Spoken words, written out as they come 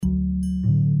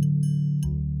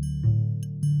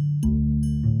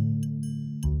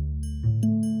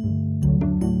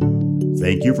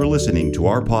Thank you for listening to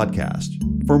our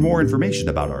podcast. For more information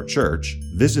about our church,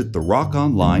 visit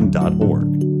therockonline.org.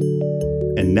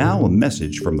 And now a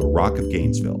message from the Rock of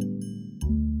Gainesville.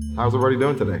 How's everybody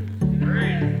doing today?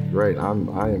 Great. I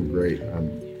am great.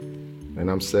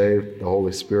 I'm saved. The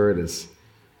Holy Spirit is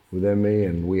within me,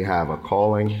 and we have a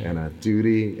calling and a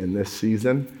duty in this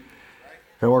season,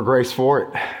 and we're graced for it.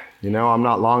 You know, I'm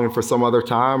not longing for some other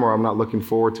time, or I'm not looking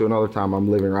forward to another time.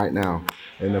 I'm living right now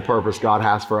in the purpose God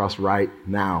has for us right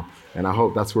now, and I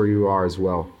hope that's where you are as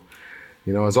well.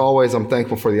 You know, as always, I'm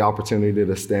thankful for the opportunity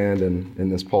to stand in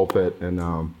this pulpit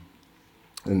and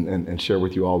share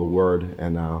with you all the word.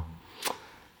 And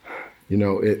you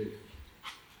know,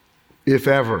 if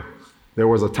ever there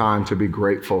was a time to be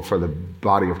grateful for the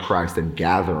body of Christ and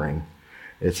gathering,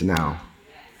 it's now.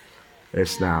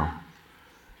 It's now.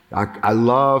 I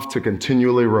love to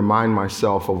continually remind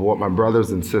myself of what my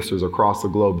brothers and sisters across the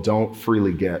globe don't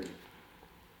freely get.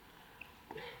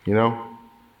 You know,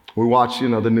 we watched,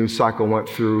 the news cycle went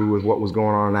through with what was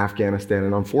going on in Afghanistan,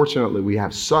 and unfortunately we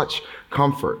have such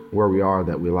comfort where we are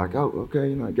that we're like, oh,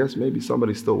 okay, I guess maybe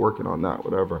somebody's still working on that,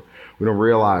 whatever. We don't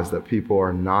realize that people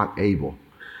are not able,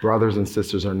 brothers and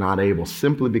sisters are not able,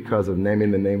 simply because of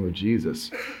naming the name of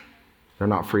Jesus. They're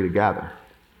not free to gather.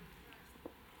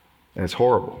 And it's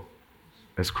horrible.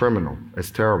 It's criminal.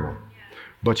 It's terrible.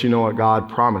 But you know what? God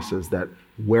promises that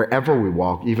wherever we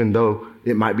walk, even though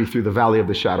it might be through the valley of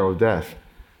the shadow of death,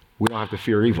 we don't have to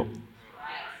fear evil.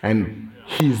 And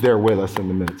He's there with us in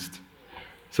the midst.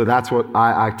 So that's what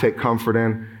I take comfort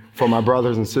in for my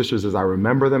brothers and sisters as I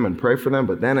remember them and pray for them.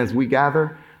 But then as we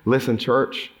gather, listen,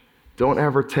 church, don't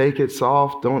ever take it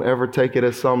soft. Don't ever take it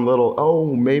as some little,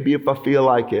 oh, maybe if I feel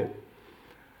like it.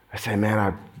 I say, man,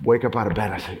 I wake up out of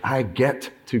bed. I say, I get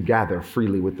to gather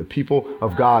freely with the people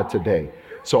of God today.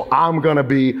 So I'm going to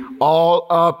be all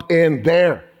up in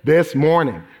there this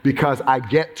morning because I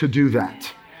get to do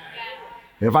that.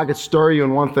 And if I could stir you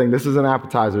in one thing, this is an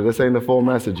appetizer. This ain't the full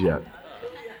message yet.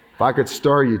 If I could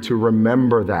stir you to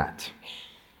remember that,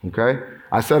 okay?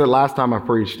 I said it last time I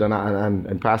preached,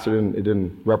 and Pastor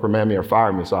didn't reprimand me or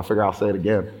fire me, so I figure I'll say it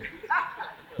again.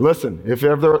 Listen, if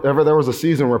ever there was a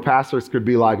season where pastors could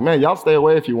be like, man, y'all stay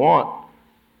away if you want.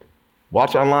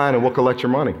 Watch online and we'll collect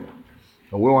your money.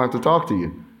 And we won't have to talk to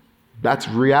you. That's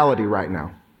reality right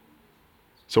now.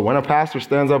 So when a pastor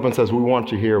stands up and says, we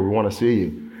want you here, we want to see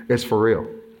you, it's for real.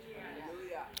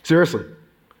 Seriously,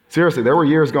 there were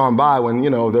years gone by when,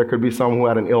 there could be someone who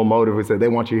had an ill motive who said they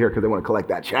want you here because they want to collect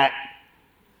that check.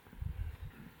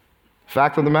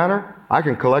 Fact of the matter, I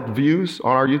can collect views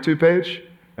on our YouTube page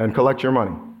and collect your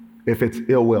money if it's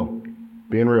ill will,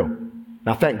 being real.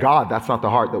 Now, thank God that's not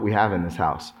the heart that we have in this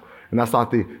house. And that's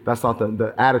not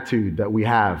the attitude that we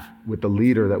have with the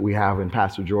leader that we have in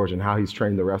Pastor George and how he's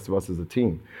trained the rest of us as a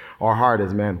team. Our heart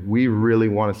is, man, we really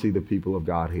want to see the people of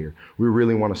God here. We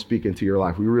really want to speak into your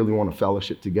life. We really want to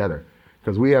fellowship together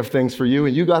because we have things for you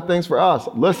and you got things for us.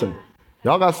 Listen,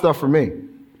 y'all got stuff for me,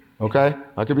 okay?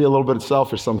 I could be a little bit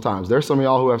selfish sometimes. There's some of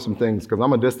y'all who have some things because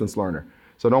I'm a distance learner.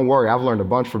 So don't worry, I've learned a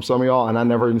bunch from some of y'all and I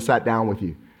never even sat down with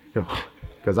you.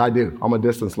 Because I do. I'm a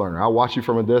distance learner. I watch you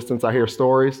from a distance. I hear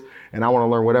stories, and I want to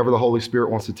learn whatever the Holy Spirit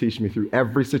wants to teach me through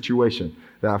every situation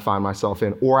that I find myself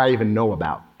in or I even know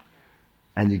about.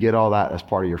 And you get all that as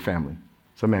part of your family.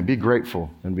 So, man, be grateful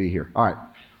and be here. All right.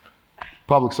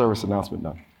 Public service announcement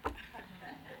done.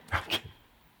 Okay.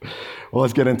 Well,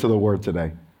 let's get into the word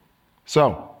today.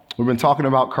 So, we've been talking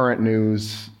about current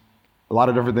news, a lot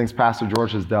of different things Pastor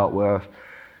George has dealt with.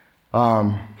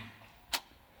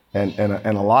 And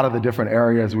a lot of the different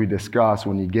areas we discuss,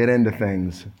 when you get into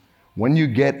things, when you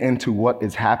get into what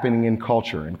is happening in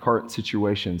culture, in current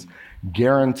situations,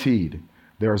 guaranteed,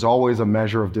 there's always a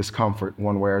measure of discomfort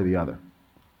one way or the other,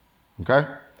 okay?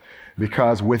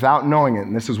 Because without knowing it,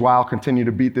 and this is why I'll continue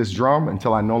to beat this drum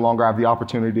until I no longer have the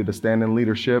opportunity to stand in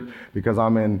leadership because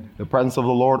I'm in the presence of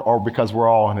the Lord or because we're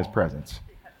all in His presence.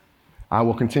 I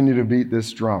will continue to beat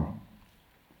this drum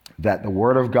that the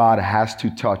Word of God has to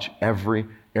touch every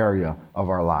area of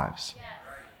our lives. Yes.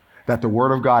 That the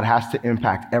Word of God has to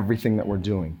impact everything that we're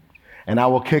doing. And I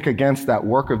will kick against that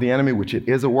work of the enemy, which it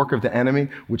is a work of the enemy,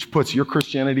 which puts your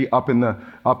Christianity up in the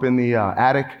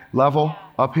attic level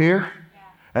up here.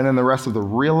 And then the rest of the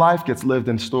real life gets lived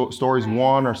in stories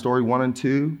 1 or story 1 and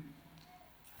 2.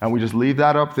 And we just leave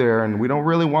that up there, and we don't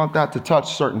really want that to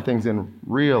touch certain things in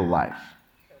real life.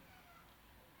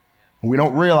 We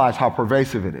don't realize how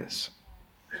pervasive it is.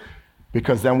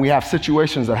 Because then we have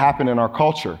situations that happen in our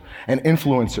culture and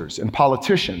influencers and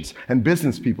politicians and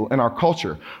business people in our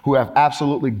culture who have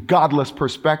absolutely godless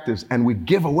perspectives, and we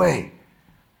give away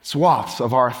swaths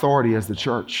of our authority as the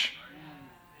church.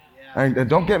 And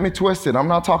don't get me twisted. I'm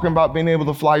not talking about being able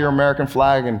to fly your American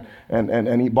flag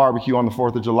and eat barbecue on the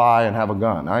 4th of July and have a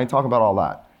gun. I ain't talking about all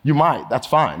that. You might. That's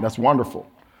fine. That's wonderful.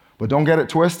 But don't get it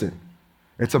twisted.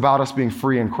 It's about us being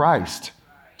free in Christ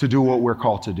to do what we're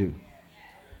called to do.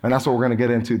 And that's what we're going to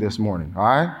get into this morning. All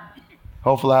right?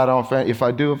 Hopefully I don't offend. If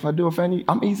I do offend you,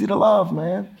 I'm easy to love,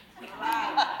 man.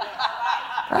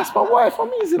 Ask my wife.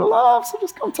 I'm easy to love, so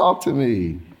just come talk to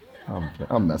me.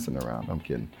 I'm messing around. I'm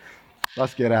kidding.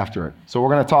 Let's get after it. So we're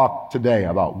going to talk today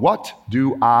about what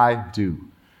do I do?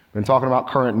 Been talking about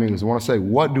current news. I want to say,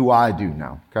 what do I do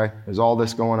now? Okay? There's all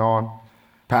this going on.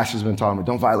 Pastor's been talking about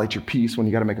don't violate your peace when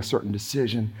you got to make a certain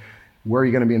decision. Where are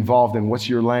you going to be involved in? What's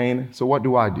your lane? So what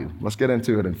do I do? Let's get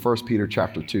into it in 1 Peter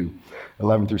chapter 2,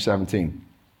 11 through 17.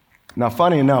 Now,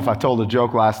 funny enough, I told a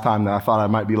joke last time that I thought I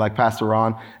might be like Pastor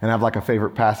Ron and have like a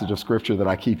favorite passage of scripture that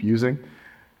I keep using.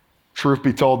 Truth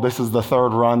be told, this is the third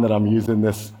run that I'm using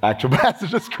this actual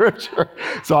passage of scripture.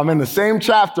 So I'm in the same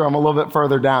chapter. I'm a little bit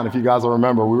further down. If you guys will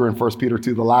remember, we were in 1 Peter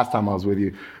 2 the last time I was with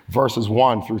you, verses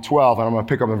 1 through 12, and I'm going to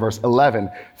pick up in verse 11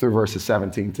 through verses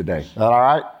 17 today. Is that all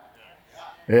right?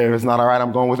 If it's not all right,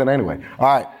 I'm going with it anyway. All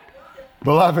right.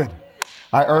 Beloved,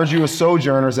 I urge you as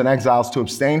sojourners and exiles to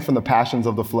abstain from the passions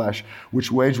of the flesh, which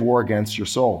wage war against your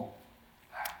soul.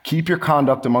 Keep your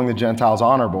conduct among the Gentiles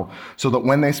honorable, so that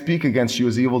when they speak against you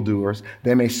as evildoers,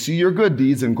 they may see your good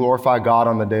deeds and glorify God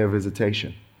on the day of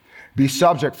visitation. Be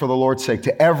subject for the Lord's sake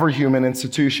to every human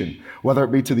institution, whether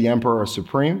it be to the emperor as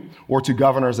supreme, or to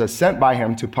governors as sent by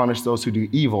him to punish those who do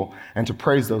evil and to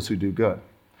praise those who do good.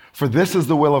 For this is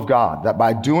the will of God, that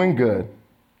by doing good,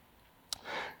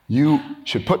 you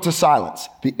should put to silence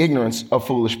the ignorance of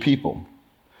foolish people.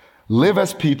 Live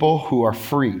as people who are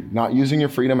free, not using your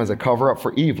freedom as a cover-up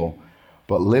for evil,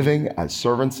 but living as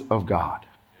servants of God.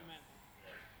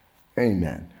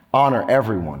 Amen. Honor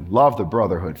everyone. Love the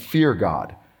brotherhood. Fear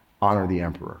God. Honor the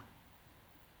emperor.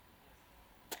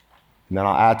 And then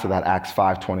I'll add to that Acts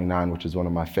 5:29, which is one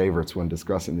of my favorites when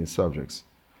discussing these subjects.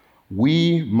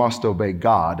 We must obey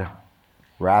God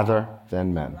rather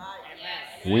than men.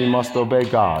 We must obey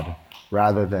God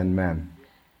rather than men.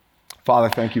 Father,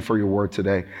 thank you for your word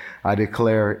today. I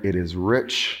declare it is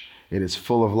rich, it is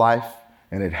full of life,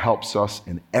 and it helps us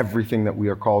in everything that we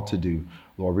are called to do.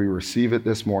 Lord, we receive it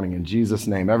this morning in Jesus'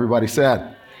 name. Everybody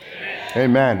said,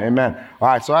 amen, amen. All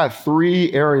right, so I have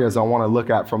 3 areas I want to look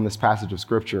at from this passage of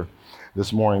scripture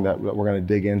this morning that we're going to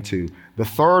dig into. The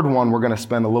third one, we're going to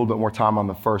spend a little bit more time on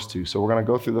the first 2. So we're going to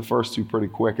go through the first 2 pretty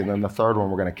quick, and then the third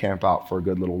one, we're going to camp out for a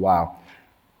good little while.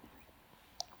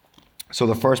 So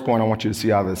the first point I want you to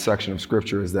see out of this section of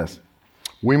scripture is this.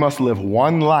 We must live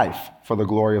one life for the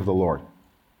glory of the Lord.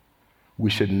 We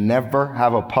should never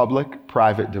have a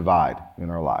public-private divide in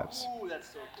our lives. Ooh, that's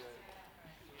so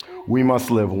good. We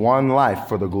must live one life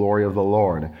for the glory of the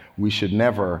Lord. We should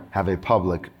never have a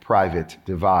public-private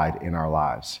divide in our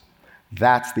lives.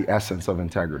 That's the essence of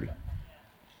integrity.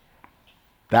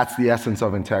 That's the essence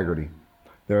of integrity.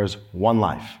 There's one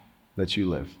life that you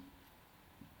live.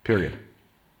 Period.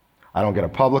 I don't get a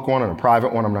public one and a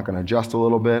private one. I'm not going to adjust a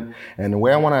little bit. And the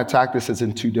way I want to attack this is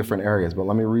in 2 different areas. But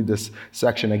let me read this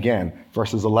section again,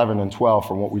 verses 11 and 12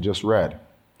 from what we just read.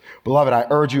 Beloved, I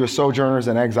urge you as sojourners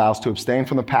and exiles to abstain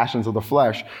from the passions of the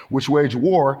flesh, which wage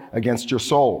war against your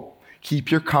soul.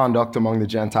 Keep your conduct among the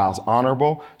Gentiles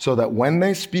honorable, so that when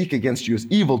they speak against you as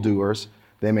evildoers,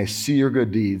 they may see your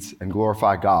good deeds and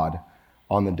glorify God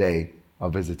on the day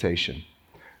of visitation.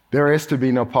 There is to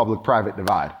be no public-private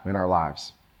divide in our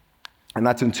lives. And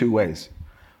that's in 2 ways.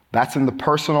 That's in the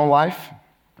personal life,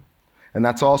 and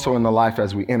that's also in the life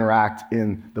as we interact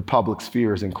in the public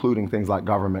spheres, including things like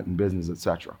government and business,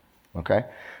 etc. Okay?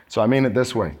 So I mean it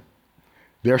this way.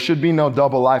 There should be no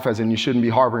double life, as in you shouldn't be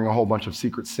harboring a whole bunch of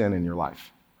secret sin in your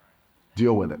life.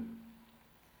 Deal with it.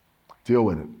 Deal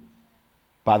with it.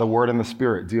 By the word and the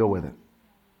spirit, deal with it.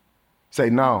 Say,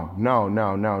 no.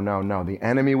 The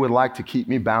enemy would like to keep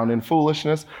me bound in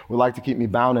foolishness, would like to keep me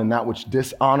bound in that which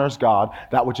dishonors God,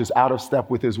 that which is out of step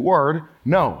with his word.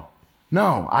 No,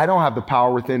 I don't have the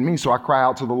power within me. So I cry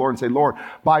out to the Lord and say, Lord,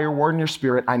 by your word and your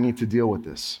spirit, I need to deal with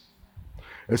this.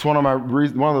 It's one of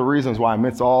the reasons why,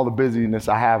 amidst all the busyness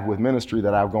I have with ministry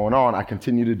that I have going on, I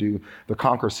continue to do the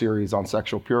Conquer series on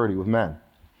sexual purity with men.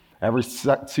 Every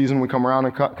season we come around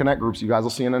in connect groups, you guys will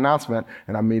see an announcement,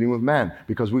 and I'm meeting with men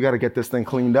because we got to get this thing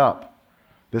cleaned up.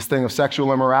 This thing of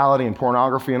sexual immorality and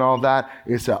pornography and all of that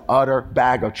is an utter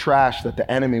bag of trash that the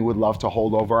enemy would love to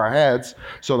hold over our heads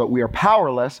so that we are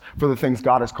powerless for the things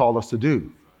God has called us to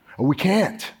do. And we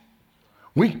can't.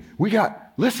 We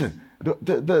got, listen,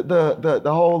 the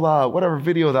whole, whatever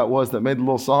video that was that made the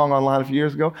little song online a few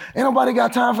years ago, ain't nobody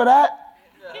got time for that.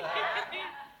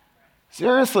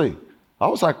 Seriously. I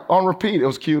was like on repeat. It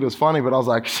was cute. It was funny, but I was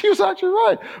like, she was actually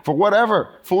right. For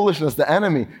whatever foolishness the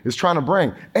enemy is trying to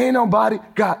bring, ain't nobody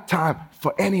got time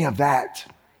for any of that.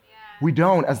 Yeah. We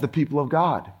don't as the people of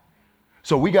God.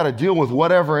 So we got to deal with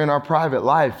whatever in our private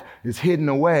life is hidden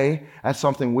away as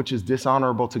something which is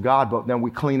dishonorable to God, but then we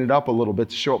clean it up a little bit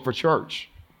to show up for church.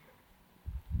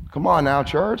 Come on now,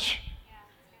 church.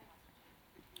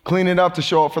 Clean it up to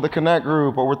show up for the Connect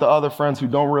group or with the other friends who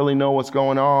don't really know what's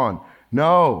going on.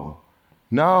 No,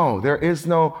 there is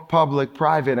no public,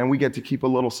 private, and we get to keep a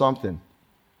little something.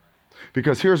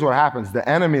 Because here's what happens. The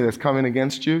enemy that's coming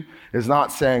against you is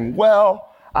not saying,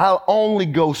 well, I'll only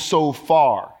go so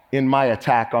far in my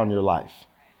attack on your life.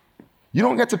 You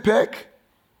don't get to pick.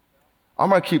 I'm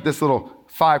going to keep this little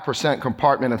 5%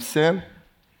 compartment of sin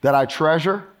that I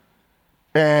treasure.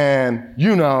 And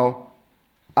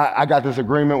I got this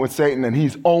agreement with Satan and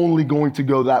he's only going to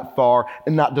go that far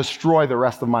and not destroy the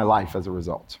rest of my life as a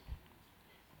result.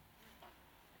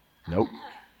 Nope.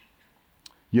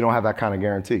 You don't have that kind of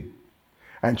guarantee.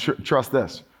 And trust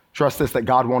this. Trust this, that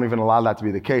God won't even allow that to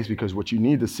be the case, because what you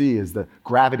need to see is the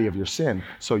gravity of your sin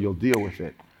so you'll deal with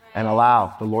it and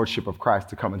allow the lordship of Christ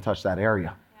to come and touch that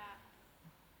area.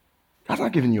 God's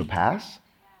not giving you a pass.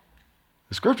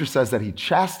 The scripture says that he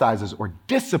chastises or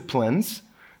disciplines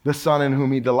the son in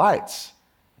whom he delights.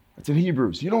 That's in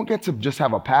Hebrews. You don't get to just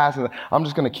have a pass and I'm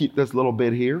just going to keep this little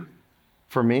bit here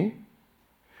for me.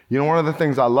 You know, one of the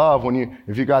things I love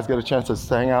if you guys get a chance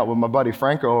to hang out with my buddy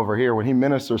Franco over here, when he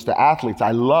ministers to athletes,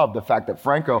 I love the fact that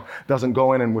Franco doesn't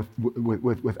go in and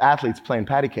with athletes playing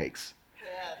patty cakes.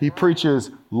 He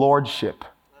preaches lordship,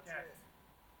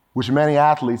 which many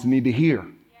athletes need to hear.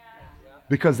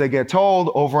 Because they get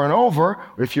told over and over,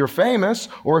 if you're famous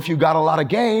or if you got a lot of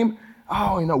game,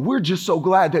 we're just so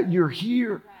glad that you're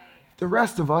here. The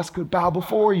rest of us could bow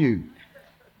before you.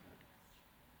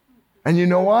 And you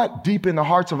know what? Deep in the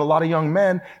hearts of a lot of young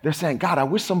men, they're saying, God, I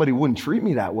wish somebody wouldn't treat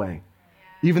me that way.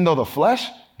 Yeah. Even though the flesh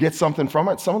gets something from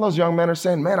it, some of those young men are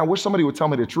saying, man, I wish somebody would tell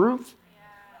me the truth. Yeah.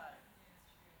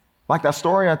 Like that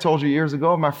story I told you years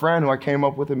ago of my friend who I came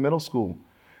up with in middle school.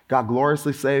 Got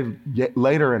gloriously saved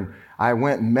later, and I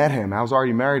went and met him. I was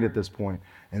already married at this point,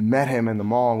 and met him in the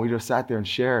mall, and we just sat there and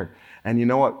shared. And you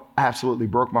know what absolutely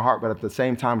broke my heart, but at the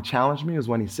same time challenged me, was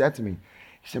when he said to me,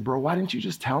 he said, bro, why didn't you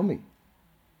just tell me?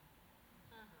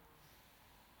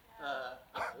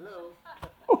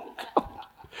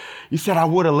 You said I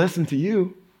would have listened to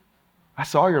you. I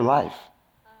saw your life.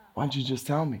 Why don't you just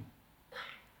tell me?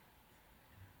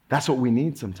 That's what we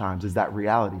need sometimes, is that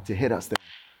reality to hit us there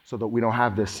so that we don't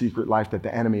have this secret life that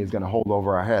the enemy is going to hold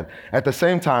over our head. At the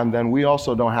same time, then, we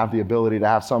also don't have the ability to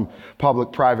have some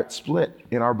public-private split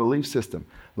in our belief system.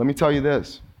 Let me tell you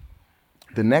this.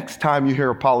 The next time you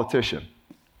hear a politician,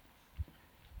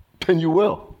 then you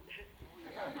will.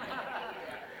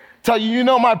 Tell you,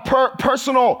 my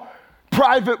personal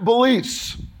private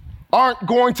beliefs aren't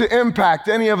going to impact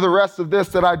any of the rest of this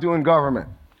that I do in government.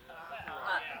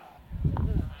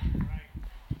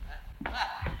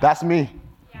 That's me.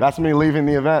 That's me leaving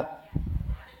the event.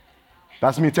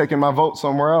 That's me taking my vote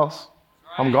somewhere else.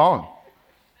 I'm gone.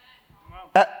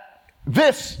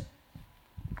 This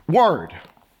word,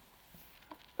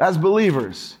 as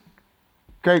believers,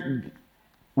 okay,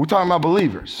 we're talking about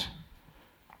believers.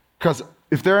 Because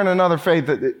if they're in another faith,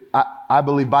 I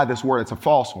believe by this word, it's a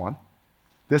false one.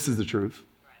 This is the truth.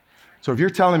 So if you're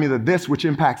telling me that this, which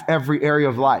impacts every area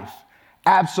of life,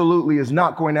 absolutely is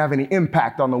not going to have any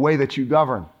impact on the way that you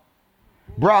govern,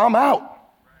 bro, I'm out.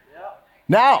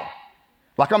 Now,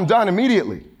 like I'm done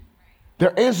immediately.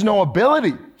 There is no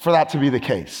ability for that to be the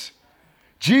case.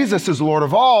 Jesus is Lord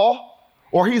of all,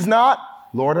 or he's not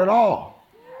Lord at all.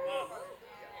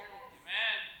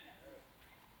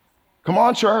 Come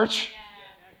on, church.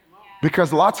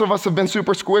 Because lots of us have been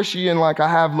super squishy and like, I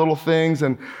have little things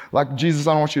and like, Jesus,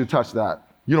 I don't want you to touch that.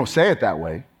 You don't say it that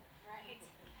way.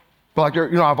 But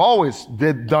like, I've always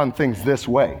done things this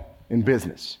way in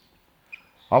business.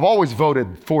 I've always voted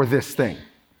for this thing.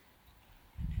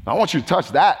 I want you to touch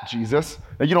that, Jesus.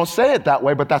 Now, you don't say it that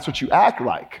way, but that's what you act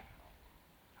like.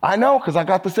 I know, because I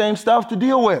got the same stuff to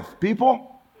deal with,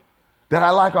 people. That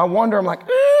I wonder, I'm like,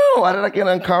 why did I get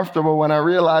uncomfortable when I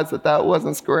realized that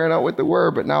wasn't squaring up with the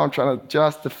word, but now I'm trying to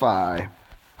justify.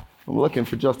 I'm looking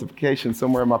for justification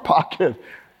somewhere in my pocket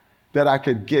that I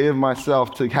could give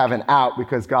myself to have an out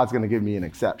because God's going to give me an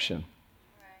exception.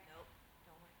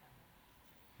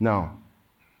 No.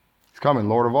 He's coming,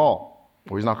 Lord of all.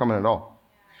 Or he's not coming at all.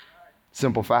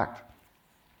 Simple fact.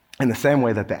 In the same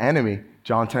way that the enemy,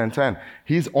 John 10:10,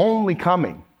 he's only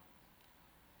coming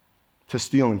to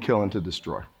steal and kill and to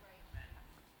destroy.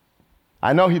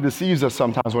 I know he deceives us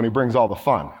sometimes when he brings all the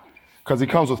fun, because he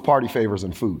comes with party favors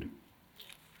and food.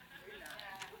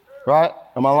 Right?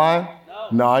 Am I lying?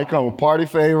 No, he comes with party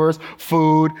favors,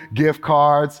 food, gift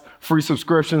cards, free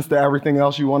subscriptions to everything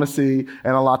else you want to see,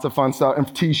 and lots of fun stuff,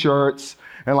 and t-shirts.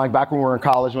 And like back when we were in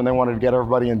college, when they wanted to get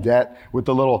everybody in debt with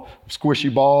the little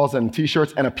squishy balls and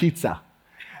t-shirts and a pizza.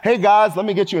 Hey guys, let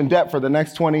me get you in debt for the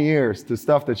next 20 years to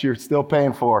stuff that you're still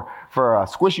paying for a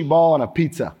squishy ball and a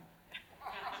pizza.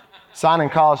 Signing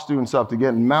college students up to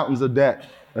getting mountains of debt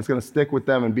that's going to stick with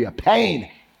them and be a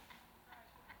pain.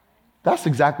 That's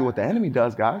exactly what the enemy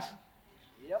does, guys.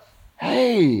 Yep.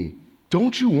 Hey,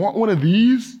 don't you want one of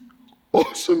these?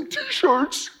 Awesome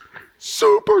t-shirts.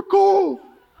 Super cool.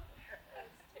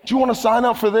 Do you want to sign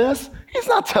up for this? He's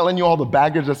not telling you all the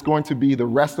baggage that's going to be the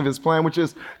rest of his plan, which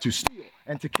is to steal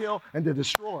and to kill and to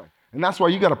destroy. And that's why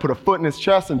you got to put a foot in his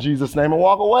chest in Jesus' name and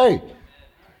walk away.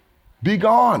 Be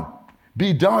gone.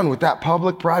 Be done with that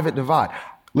public-private divide.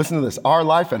 Listen to this. Our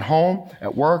life at home,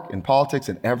 at work, in politics,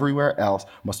 and everywhere else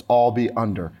must all be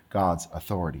under God's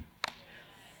authority.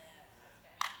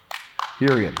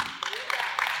 Period.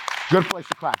 Good place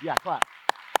to clap. Yeah, clap.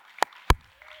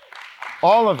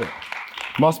 All of it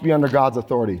must be under God's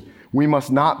authority. We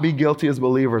must not be guilty as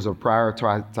believers of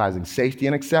prioritizing safety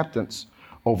and acceptance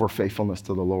over faithfulness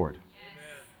to the Lord.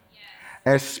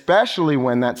 Especially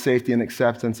when that safety and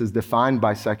acceptance is defined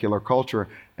by secular culture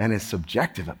and is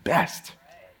subjective at best.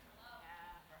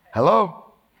 Hello?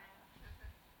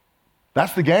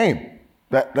 That's the game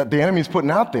that the enemy's putting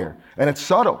out there, and it's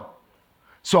subtle.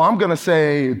 So I'm going to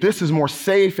say this is more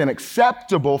safe and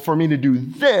acceptable for me to do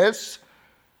this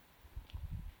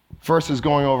versus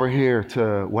going over here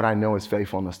to what I know is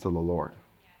faithfulness to the Lord.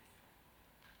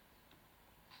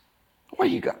 What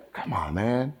do you got? Come on,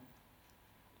 man.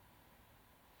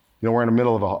 You know, we're in the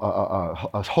middle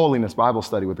of a holiness Bible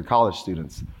study with the college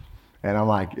students. And I'm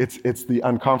like, it's the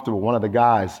uncomfortable. One of the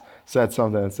guys said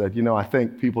something and said, you know, I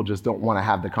think people just don't want to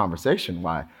have the conversation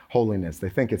why holiness. They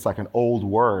think it's like an old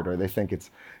word, or they think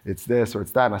it's this or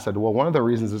it's that. And I said, well, one of the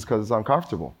reasons is because it's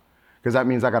uncomfortable. Because that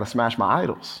means I got to smash my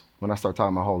idols when I start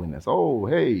talking about holiness. Oh,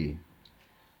 hey.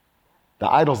 The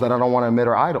idols that I don't want to admit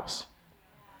are idols.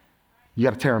 You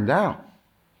got to tear them down.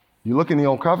 You look in the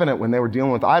Old Covenant when they were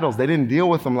dealing with idols, they didn't deal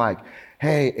with them like,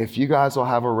 hey, if you guys will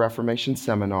have a Reformation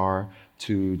seminar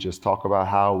to just talk about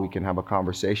how we can have a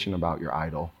conversation about your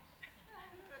idol.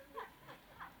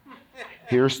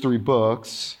 Here's 3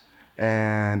 books,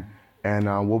 and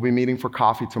we'll be meeting for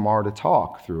coffee tomorrow to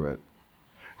talk through it.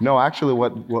 No, actually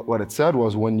what it said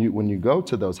was when you go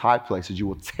to those high places, you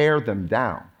will tear them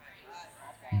down,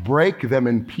 break them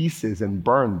in pieces and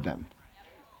burn them.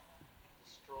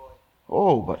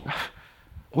 Oh, but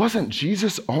wasn't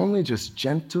Jesus only just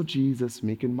gentle Jesus,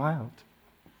 meek and mild?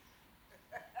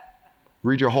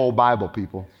 Read your whole Bible,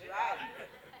 people.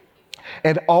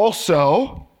 And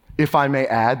also, if I may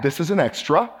add, this is an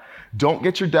extra, don't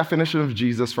get your definition of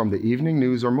Jesus from the evening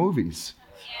news or movies.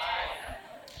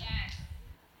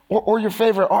 Or your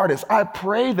favorite artist. I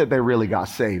pray that they really got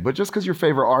saved, but just because your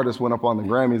favorite artist went up on the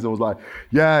Grammys and was like,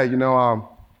 yeah, you know, I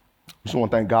just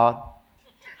want to thank God.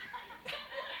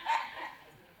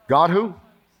 God who?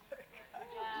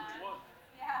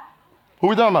 Who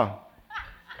we talking about?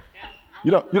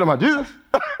 You talking about Jesus?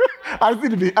 I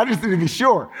just need to be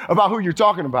sure about who you're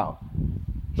talking about.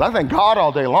 'Cause I thank God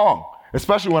all day long,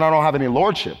 especially when I don't have any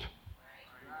lordship.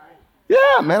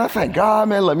 Yeah, man, I thank God,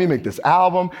 man. Let me make this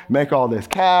album, make all this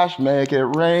cash, make it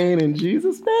rain in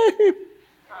Jesus' name.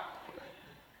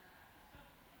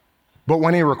 But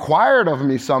when he required of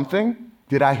me something,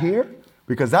 did I hear?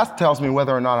 Because that tells me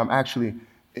whether or not I'm actually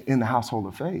in the household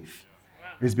of faith.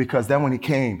 Is because then when he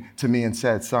came to me and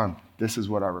said, son, this is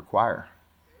what I require.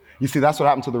 You see, that's what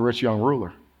happened to the rich young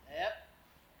ruler. Yep.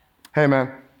 Hey,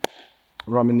 man,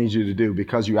 what I'm going to need you to do,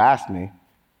 because you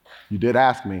did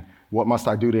ask me, what must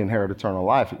I do to inherit eternal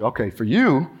life? Okay, for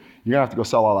you, you're going to have to go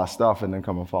sell all that stuff and then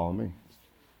come and follow me.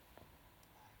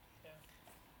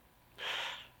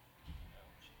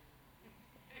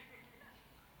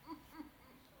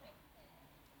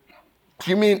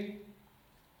 You mean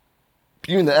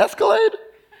the Escalade?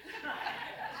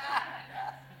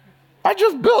 I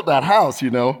just built that house,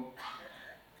 you know.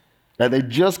 And they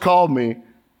just called me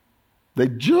to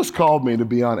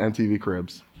be on MTV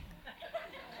Cribs.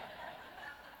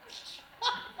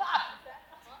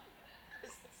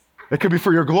 It could be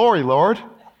for your glory, Lord.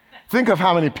 Think of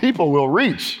how many people we'll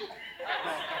reach.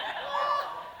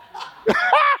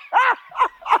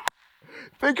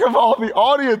 Think of all the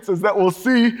audiences that will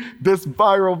see this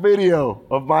viral video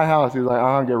of my house. He's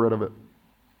like, get rid of it.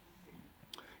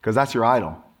 Because that's your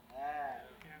idol.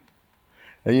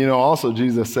 And you know, also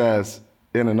Jesus says,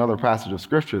 in another passage of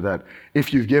scripture that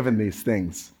if you've given these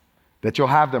things, that you'll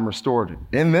have them restored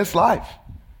in this life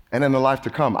and in the life to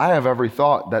come. I have every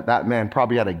thought that that man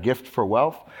probably had a gift for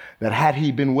wealth, that had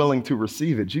he been willing to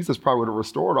receive it, Jesus probably would have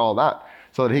restored all that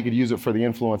so that he could use it for the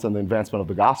influence and the advancement of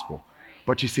the gospel.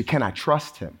 But you see, can I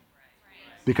trust him?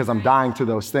 Because I'm dying to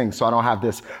those things, so I don't have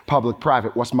this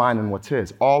public-private, what's mine and what's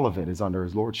his. All of it is under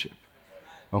his lordship.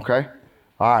 Okay?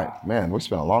 All right, man, we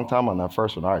spent a long time on that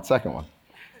first one. All right, second one.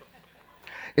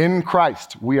 In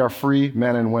Christ, we are free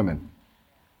men and women.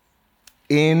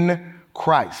 In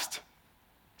Christ.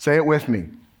 Say it with me.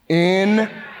 In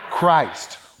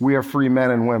Christ, we are free men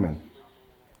and women.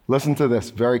 Listen to this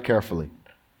very carefully.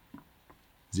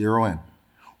 Zero in.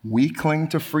 We cling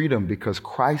to freedom because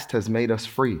Christ has made us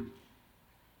free.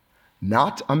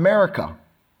 Not America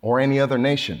or any other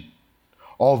nation,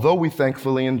 although we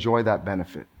thankfully enjoy that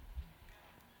benefit.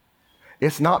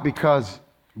 It's not because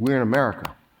we're in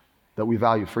America that we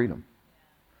value freedom.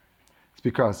 It's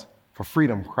because for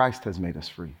freedom, Christ has made us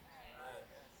free.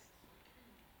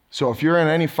 So if you're in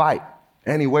any fight,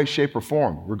 any way, shape, or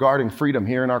form regarding freedom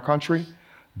here in our country,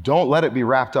 don't let it be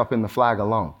wrapped up in the flag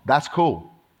alone. That's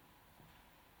cool.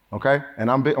 Okay?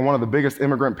 And I'm one of the biggest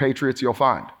immigrant patriots you'll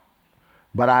find.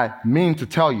 But I mean to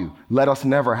tell you, let us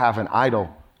never have an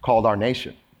idol called our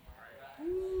nation.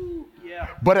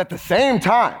 But at the same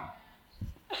time,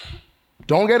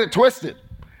 don't get it twisted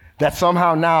that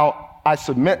somehow now I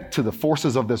submit to the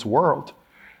forces of this world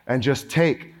and just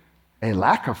take a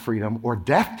lack of freedom or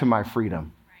death to my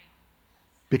freedom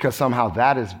because somehow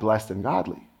that is blessed and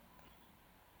godly.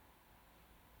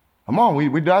 Come on,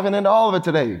 we're diving into all of it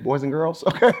today, boys and girls,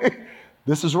 okay?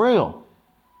 This is real.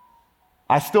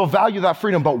 I still value that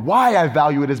freedom, but why I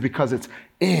value it is because it's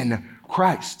in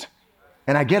Christ.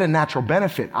 And I get a natural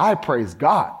benefit. I praise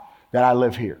God that I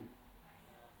live here.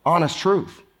 Honest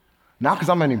truth. Not because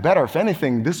I'm any better. If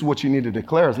anything, this is what you need to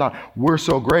declare. It's not, we're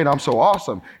so great, I'm so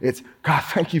awesome. It's, God,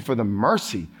 thank you for the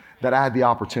mercy that I had the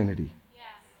opportunity. Yes.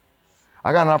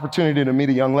 I got an opportunity to meet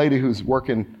a young lady who's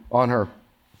working on her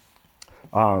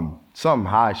something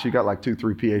high. She got like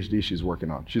 2-3 PhDs she's working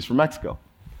on. She's from Mexico.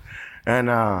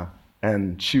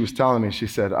 And she was telling me, I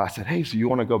said, hey, so you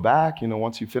want to go back,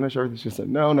 once you finish everything? She said,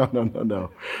 no.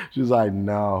 She was like,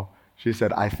 no. She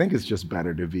said, I think it's just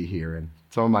better to be here. And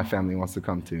some of my family wants to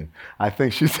come too. I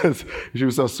think she says, she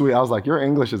was so sweet. I was like, your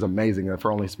English is amazing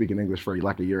for only speaking English for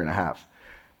like a year and a half.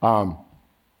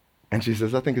 And she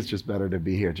says, I think it's just better to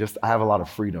be here. I have a lot of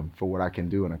freedom for what I can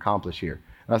do and accomplish here.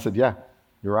 And I said, yeah,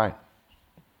 you're right.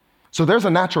 So there's a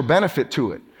natural benefit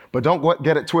to it. But don't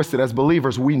get it twisted. As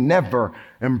believers, we never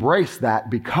embrace that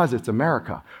because it's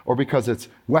America or because it's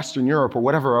Western Europe or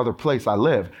whatever other place I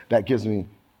live that gives me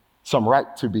some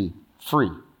right to be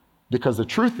free. Because the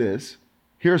truth is,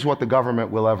 here's what the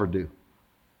government will ever do.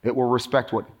 It will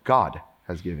respect what God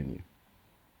has given you.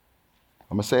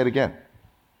 I'm going to say it again,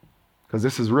 because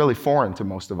this is really foreign to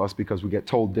most of us because we get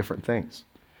told different things.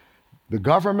 The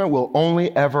government will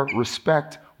only ever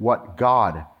respect what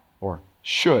God, or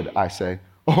should I say,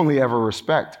 only ever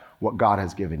respect what God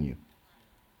has given you.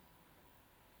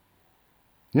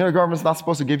 The government's not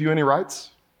supposed to give you any rights.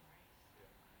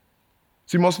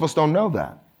 See, most of us don't know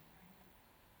that.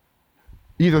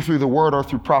 Either through the word or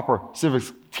through proper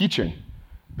civics teaching.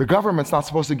 The government's not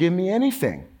supposed to give me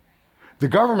anything. The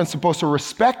government's supposed to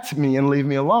respect me and leave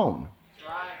me alone.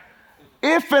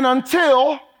 If and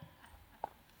until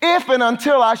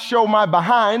I show my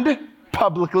behind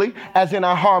publicly, as in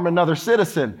I harm another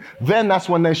citizen, then that's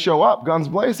when they show up, guns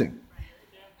blazing.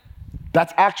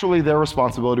 That's actually their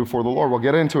responsibility for the Lord. We'll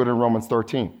get into it in Romans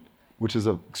 13, which is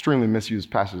an extremely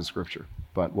misused passage of scripture,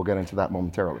 but we'll get into that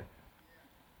momentarily.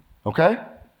 Okay?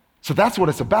 So that's what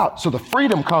it's about. So the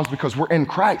freedom comes because we're in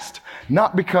Christ,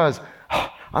 not because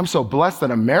I'm so blessed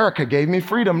that America gave me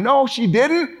freedom. No, she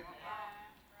didn't.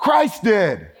 Christ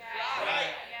did.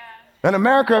 And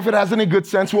America, if it has any good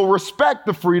sense, will respect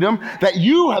the freedom that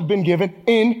you have been given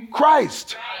in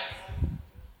Christ.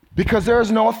 Because there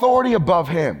is no authority above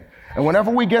him. And whenever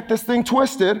we get this thing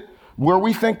twisted, where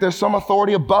we think there's some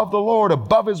authority above the Lord,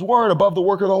 above his word, above the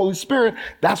work of the Holy Spirit,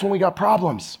 that's when we got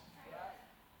problems.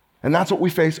 And that's what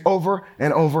we face over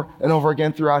and over and over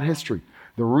again throughout history.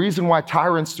 The reason why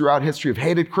tyrants throughout history have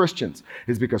hated Christians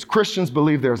is because Christians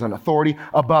believe there's an authority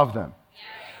above them.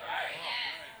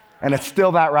 And it's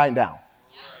still that right now.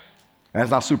 And it's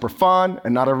not super fun,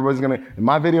 and not everybody's and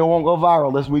my video won't go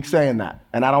viral this week saying that,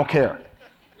 and I don't care.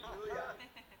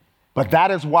 But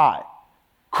that is why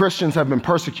Christians have been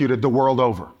persecuted the world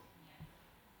over.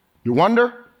 You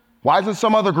wonder? Why isn't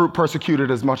some other group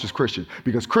persecuted as much as Christians?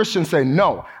 Because Christians say,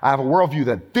 no, I have a worldview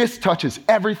that this touches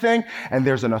everything, and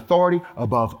there's an authority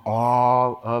above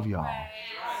all of y'all.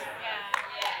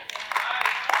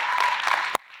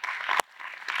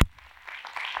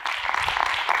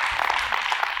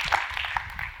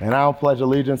 And I don't pledge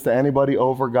allegiance to anybody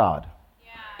over God.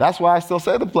 That's why I still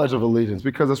say the Pledge of Allegiance,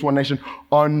 because it's one nation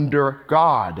under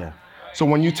God. So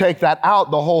when you take that out,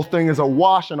 the whole thing is a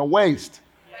wash and a waste.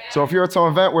 So if you're at some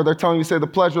event where they're telling you to say the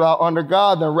pledge without under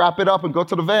God, then wrap it up and go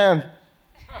to the van.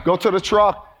 Go to the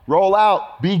truck, roll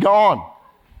out, be gone.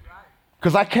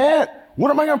 Because I can't. What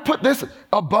am I going to put this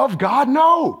above God?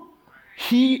 No.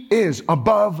 He is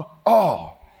above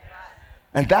all.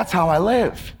 And that's how I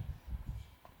live.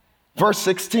 Verse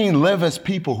 16, live as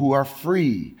people who are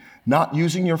free, not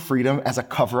using your freedom as a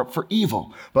cover-up for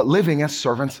evil, but living as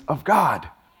servants of God.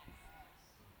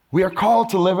 We are called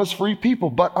to live as free people,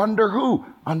 but under who?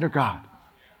 Under God.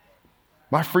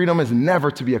 My freedom is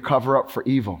never to be a cover-up for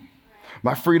evil.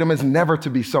 My freedom is never to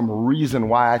be some reason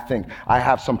why I think I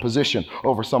have some position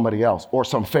over somebody else, or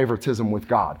some favoritism with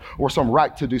God, or some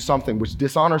right to do something which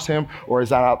dishonors him or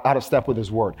is out of step with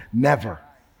his word. Never.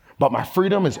 But my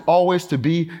freedom is always to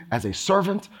be as a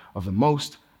servant of the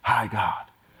Most High God.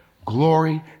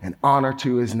 Glory and honor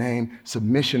to his name,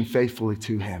 submission faithfully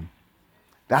to him.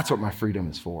 That's what my freedom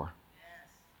is for.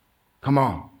 Come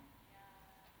on.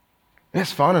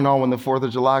 It's fun and all when the 4th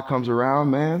of July comes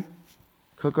around, man.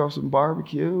 Cook up some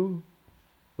barbecue,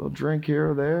 a little drink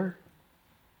here or there.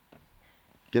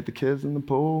 Get the kids in the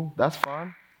pool. That's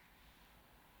fun.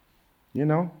 You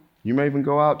know, you may even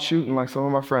go out shooting like some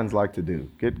of my friends like to do.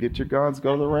 Get your guns,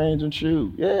 go to the range and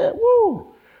shoot. Yeah, woo.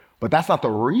 But that's not the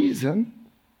reason.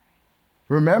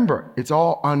 Remember, it's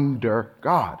all under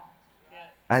God.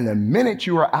 And the minute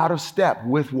you are out of step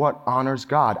with what honors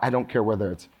God, I don't care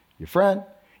whether it's your friend,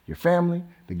 your family,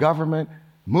 the government,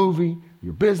 movie,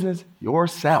 your business,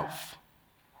 yourself,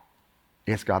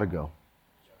 it's got to go.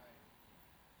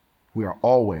 We are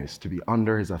always to be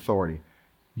under his authority,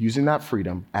 using that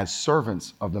freedom as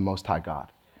servants of the Most High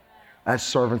God, as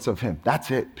servants of him.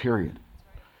 That's it, period.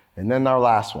 And then our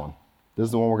last one. This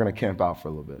is the one we're going to camp out for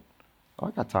a little bit. Oh,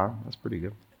 I got time. That's pretty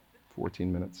good.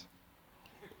 14 minutes.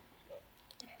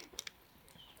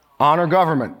 Honor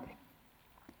government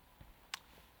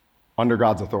under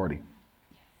God's authority.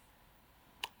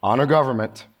 Honor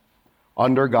government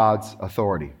under God's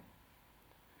authority.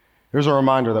 Here's a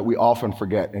reminder that we often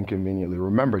forget inconveniently.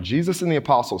 Remember, Jesus and the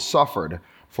apostles suffered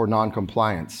for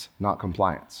non-compliance, not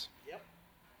compliance. Yep.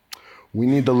 We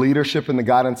need the leadership and the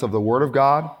guidance of the Word of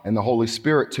God and the Holy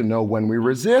Spirit to know when we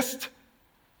resist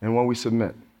and when we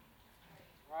submit.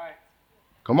 Right.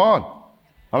 Come on.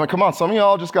 I mean, come on. Some of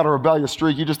y'all just got a rebellious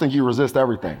streak. You just think you resist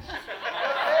everything.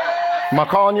 Am I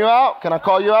calling you out? Can I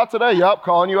call you out today? Yup,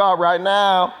 calling you out right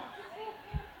now.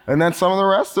 And then some of the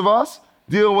rest of us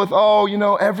deal with,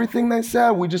 everything they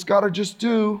said, we just got to just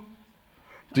do.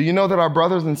 Do you know that our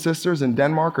brothers and sisters in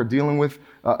Denmark are dealing with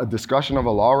a discussion of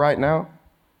a law right now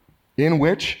in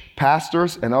which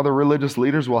pastors and other religious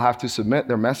leaders will have to submit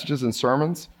their messages and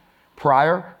sermons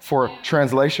prior for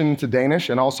translation into Danish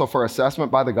and also for assessment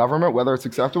by the government, whether it's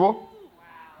acceptable?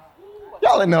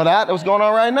 Y'all didn't know that. It was going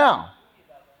on right now.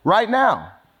 Right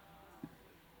now.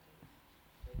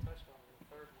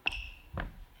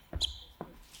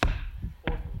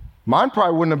 Mine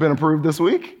probably wouldn't have been approved this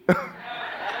week.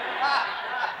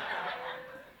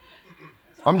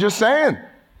 I'm just saying.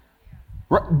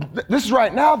 This is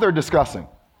right now they're discussing.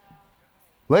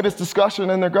 Latest discussion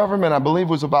in their government, I believe,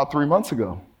 was about 3 months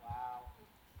ago.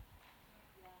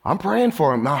 I'm praying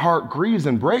for them. My heart grieves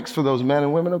and breaks for those men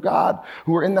and women of God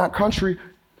who are in that country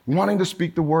wanting to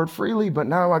speak the word freely, but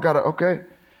now I got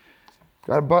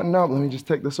to button up. Let me just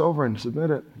take this over and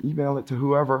submit it, email it to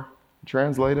whoever,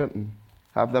 translate it, and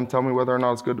have them tell me whether or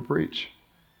not it's good to preach.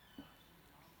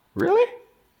 Really?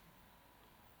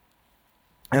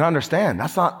 And understand,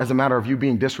 that's not as a matter of you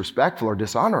being disrespectful or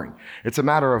dishonoring. It's a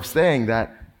matter of saying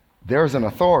that there's an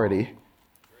authority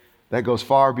that goes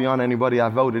far beyond anybody I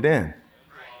voted in.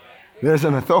 There's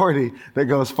an authority that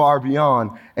goes far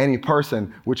beyond any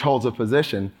person which holds a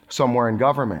position somewhere in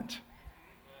government.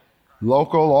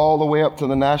 Local all the way up to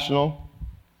the national.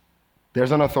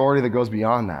 There's an authority that goes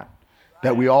beyond that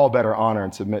we all better honor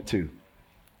and submit to.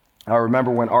 I remember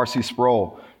when R.C.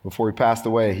 Sproul, before he passed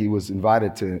away, he was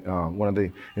invited to one of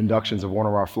the inductions of one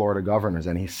of our Florida governors,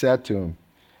 and he said to him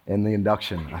in the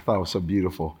induction, I thought it was so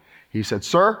beautiful, he said,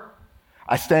 "Sir,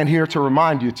 I stand here to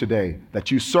remind you today that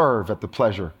you serve at the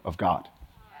pleasure of God."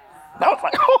 And I was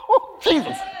like, oh,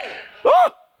 Jesus.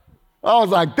 Oh. I was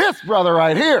like, this brother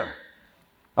right here.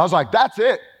 I was like, that's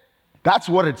it. That's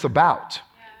what it's about.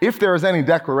 if there is any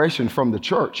declaration from the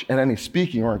church and any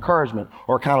speaking or encouragement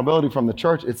or accountability from the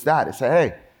church, it's that. It's say,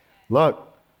 hey, look,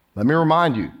 let me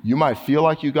remind you, you might feel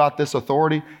like you got this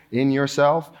authority in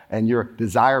yourself and your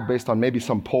desire based on maybe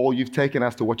some poll you've taken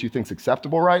as to what you think is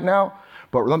acceptable right now.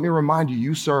 But let me remind you,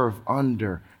 you serve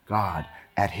under God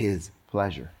at his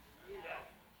pleasure.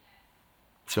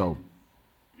 So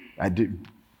it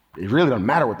really doesn't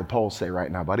matter what the polls say right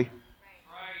now, buddy.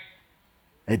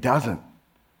 It doesn't,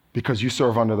 because you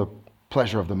serve under the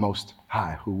pleasure of the Most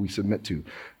High, who we submit to.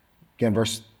 Again,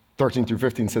 verse 13 through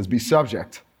 15 says, be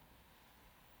subject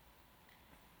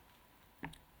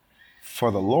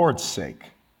for the Lord's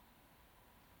sake.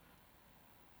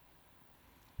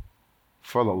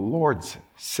 For the Lord's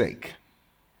sake.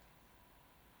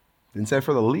 Didn't say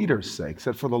for the leader's sake,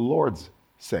 said for the Lord's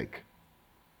sake.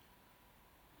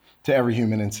 To every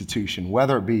human institution,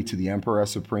 whether it be to the emperor as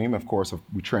supreme, of course, if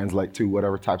we translate to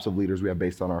whatever types of leaders we have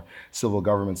based on our civil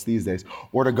governments these days,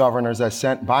 or to governors as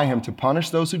sent by him to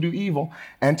punish those who do evil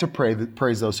and to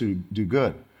praise those who do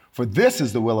good. For this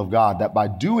is the will of God, that by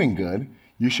doing good,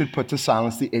 you should put to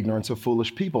silence the ignorance of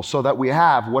foolish people, so that we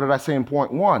have, what did I say in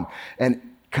point 1? An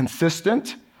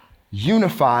consistent,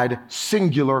 unified,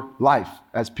 singular life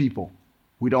as people.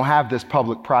 We don't have this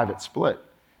public-private split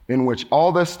in which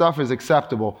all this stuff is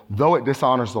acceptable, though it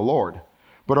dishonors the Lord.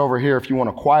 But over here, if you want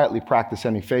to quietly practice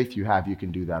any faith you have, you can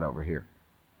do that over here.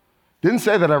 Didn't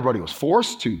say that everybody was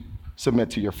forced to submit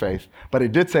to your faith, but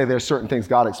it did say there's certain things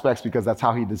God expects because that's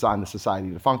how he designed the society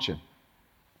to function.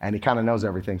 And he kind of knows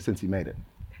everything since he made it.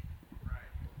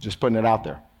 Just putting it out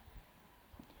there.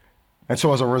 And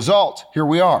so as a result, here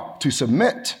we are, to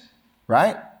submit,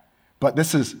 right? But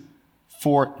this is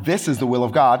the will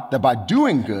of God, that by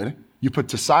doing good, you put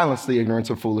to silence the ignorance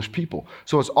of foolish people.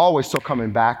 So it's always still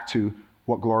coming back to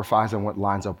what glorifies and what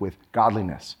lines up with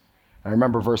godliness. And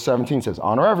remember, verse 17 says,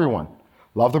 honor everyone,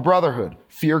 love the brotherhood,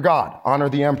 fear God, honor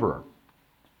the emperor.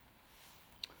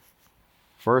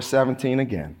 Verse 17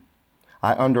 again.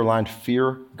 I underlined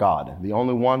fear God. The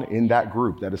only one in that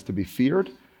group that is to be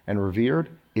feared and revered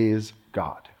is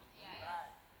God.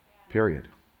 Period.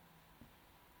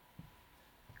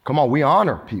 Come on, we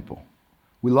honor people.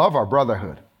 We love our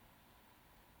brotherhood.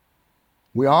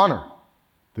 We honor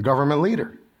the government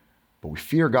leader, but we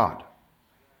fear God.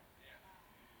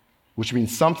 Which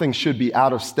means something should be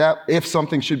out of step. If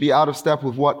something should be out of step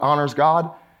with what honors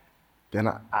God, then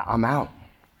I'm out.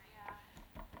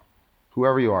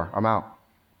 Whoever you are, I'm out.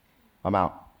 I'm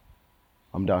out.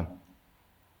 I'm done.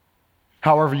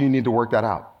 However you need to work that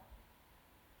out.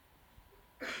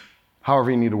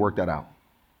 However you need to work that out.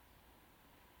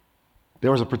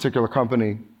 There was a particular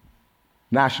company,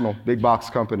 national big box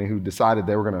company, who decided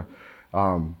they were going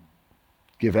to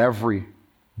give every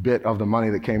bit of the money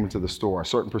that came into the store, a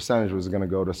certain percentage was going to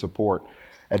go to support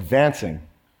advancing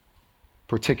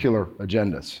particular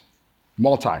agendas,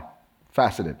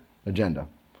 multifaceted agenda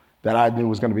that I knew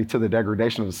was going to be to the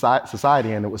degradation of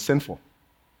society, and it was sinful.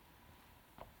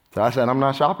 So I said, I'm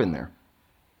not shopping there.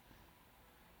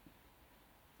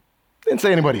 Didn't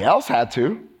say anybody else had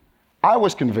to. I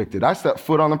was convicted. I stepped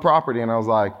foot on the property and I was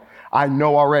like, I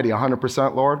know already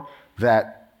 100%, Lord,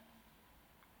 that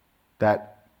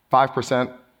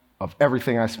 5% of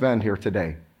everything I spend here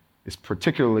today is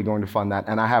particularly going to fund that,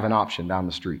 and I have an option down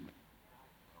the street.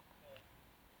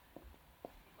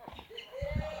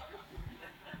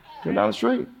 Go down the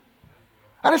street.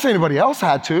 I didn't say anybody else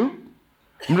had to.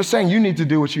 I'm just saying you need to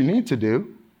do what you need to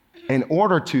do in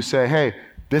order to say, hey,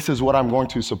 this is what I'm going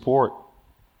to support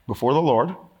before the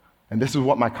Lord, and this is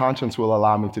what my conscience will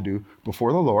allow me to do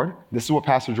before the Lord. This is what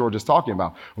Pastor George is talking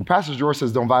about. When Pastor George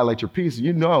says don't violate your peace,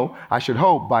 you know, I should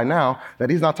hope by now,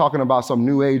 that he's not talking about some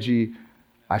new agey,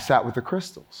 I sat with the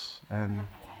crystals. And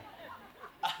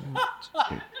I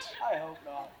hope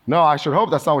not. no, I should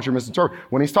hope that's not what you're misinterpreting.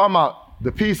 When he's talking about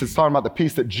the peace, it's talking about the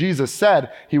peace that Jesus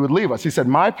said he would leave us. He said,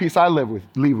 my peace I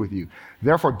leave with you.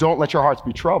 Therefore, don't let your hearts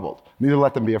be troubled, neither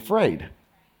let them be afraid.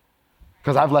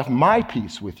 Because I've left my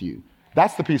peace with you.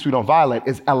 That's the peace we don't violate,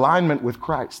 is alignment with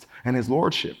Christ and his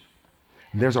lordship.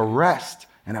 There's a rest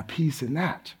and a peace in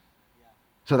that.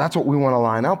 So that's what we want to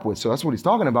line up with. So that's what he's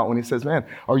talking about when he says, man,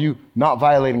 are you not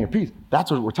violating your peace? That's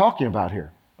what we're talking about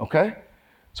here, okay?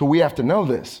 So we have to know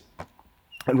this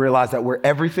and realize that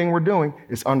everything we're doing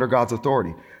is under God's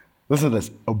authority. Listen to this.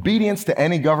 Obedience to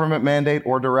any government mandate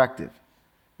or directive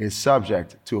is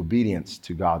subject to obedience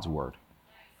to God's word.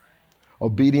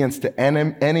 Obedience to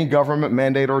any government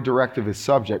mandate or directive is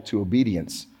subject to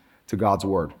obedience to God's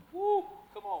word. Woo,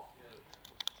 come on.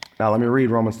 Now let me read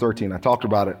Romans 13. I talked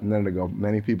about it a minute ago.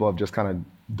 Many people have just kind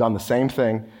of done the same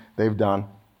thing they've done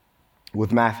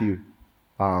with Matthew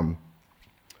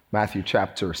Matthew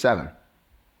chapter 7,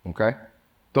 okay?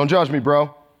 Don't judge me,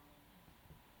 bro.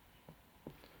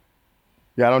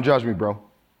 Yeah, don't judge me, bro.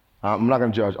 I'm not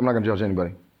going to judge. I'm not going to judge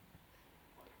anybody.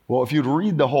 Well, if you'd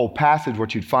read the whole passage,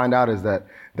 what you'd find out is that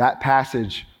that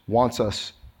passage wants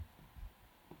us,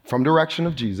 from direction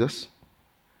of Jesus,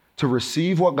 to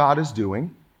receive what God is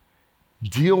doing,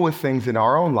 deal with things in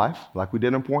our own life, like we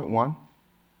did in point 1,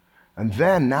 and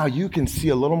then now you can see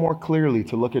a little more clearly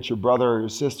to look at your brother or your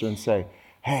sister and say,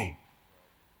 hey,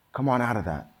 come on out of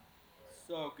that.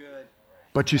 So good.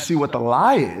 But you see what the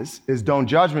lie is don't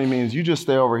judge me means you just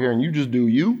stay over here and you just do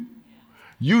you.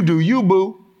 You do you,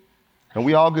 boo. And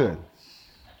we all good.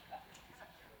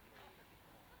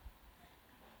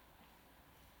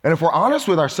 And if we're honest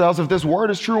with ourselves, if this word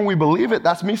is true and we believe it,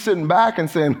 that's me sitting back and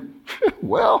saying,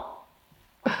 well,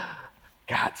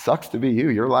 God, sucks to be you.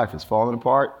 Your life is falling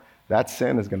apart. That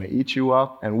sin is going to eat you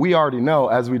up. And we already know,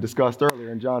 as we discussed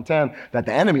earlier in John 10, that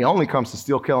the enemy only comes to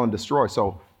steal, kill, and destroy.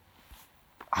 So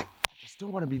I still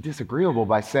want to be disagreeable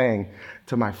by saying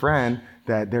to my friend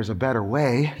that there's a better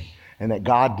way and that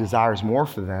God desires more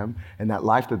for them and that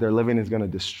life that they're living is going to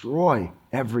destroy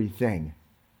everything.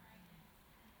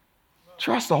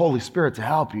 Trust the Holy Spirit to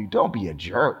help you. Don't be a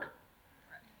jerk.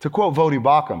 To quote Vodi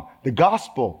Bakum, the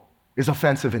gospel is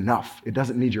offensive enough. It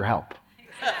doesn't need your help.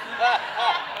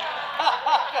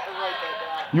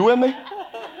 You with me?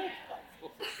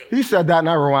 He said that and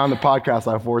I rewound the podcast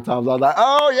like 4 times. I was like,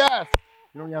 oh, yes.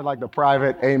 You know when you have like the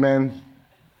private amen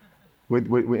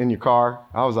with in your car?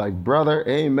 I was like, brother,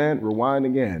 amen, rewind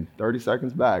again. 30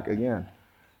 seconds back again.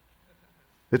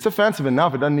 It's offensive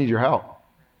enough. It doesn't need your help.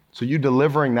 So you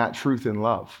delivering that truth in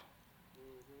love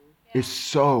is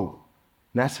so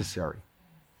necessary.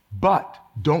 But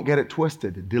don't get it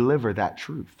twisted. Deliver that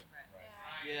truth.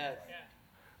 Yes.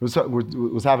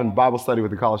 Was having Bible study with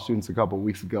the college students a couple of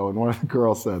weeks ago, and one of the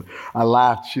girls said, I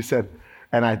laughed. She said,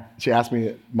 she asked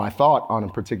me my thought on a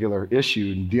particular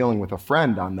issue and dealing with a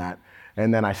friend on that.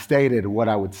 And then I stated what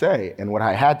I would say and what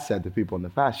I had said to people in the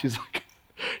past.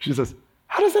 She says,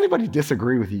 how does anybody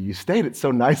disagree with you? You state it so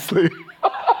nicely.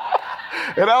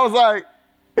 And I was like,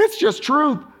 it's just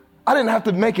truth. I didn't have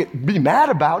to be mad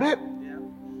about it.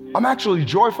 I'm actually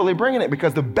joyfully bringing it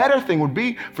because the better thing would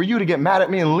be for you to get mad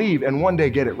at me and leave and one day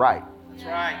get it right. That's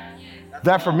right.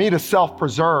 Than for me to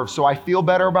self-preserve so I feel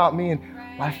better about me and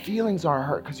my feelings aren't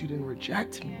hurt because you didn't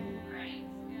reject me.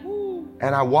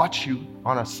 And I watch you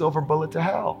on a silver bullet to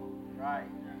hell. Right.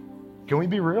 Can we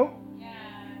be real?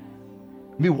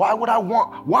 I mean, why would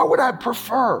I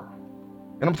prefer?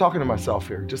 And I'm talking to myself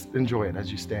here. Just enjoy it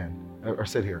as you stand or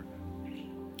sit here.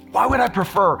 Why would I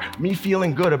prefer me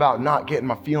feeling good about not getting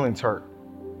my feelings hurt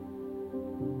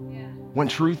when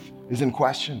truth is in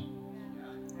question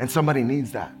and somebody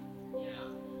needs that?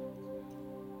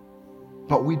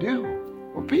 But we do.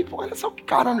 We're people, and it's okay.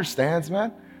 God understands,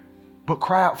 man. But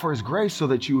cry out for his grace so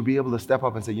that you would be able to step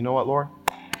up and say, you know what, Lord?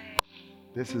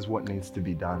 This is what needs to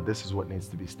be done. This is what needs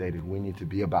to be stated. We need to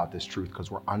be about this truth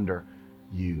because we're under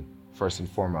you. First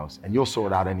and foremost, and you'll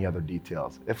sort out any other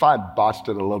details. If I botched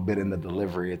it a little bit in the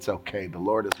delivery, it's okay. The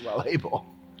Lord is well able.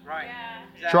 Right.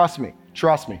 Yeah. Exactly.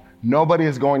 Trust me. Nobody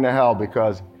is going to hell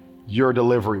because your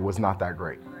delivery was not that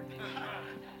great.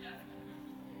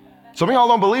 Some of y'all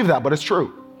don't believe that, but it's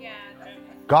true. Yeah.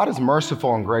 God is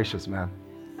merciful and gracious, man.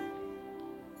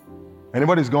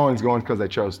 Anybody's going is going because they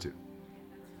chose to.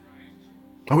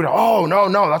 And we go, oh, no,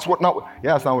 that's what, no.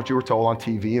 Yeah, that's not what you were told on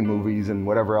TV and movies and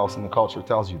whatever else in the culture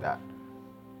tells you that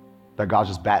God's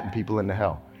just batting people into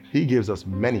hell. He gives us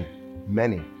many,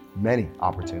 many, many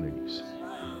opportunities.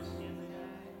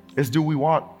 It's do we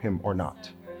want him or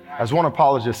not? As one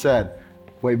apologist said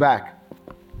way back,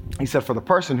 he said, for the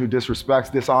person who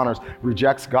disrespects, dishonors,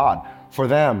 rejects God, for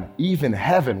them, even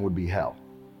heaven would be hell.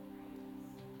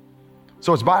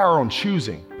 So it's by our own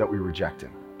choosing that we reject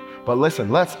him. But listen,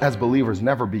 let's as believers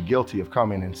never be guilty of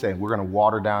coming and saying we're going to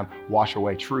water down, wash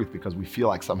away truth because we feel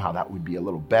like somehow that would be a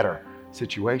little better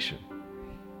situation.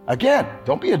 Again,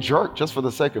 don't be a jerk just for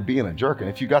the sake of being a jerk. And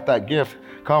if you got that gift,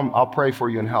 come, I'll pray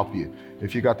for you and help you.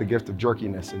 If you got the gift of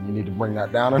jerkiness and you need to bring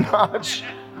that down a notch.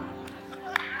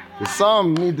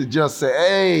 Some need to just say,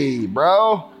 hey,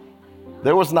 bro,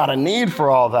 there was not a need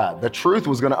for all that. The truth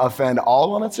was going to offend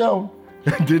all on its own.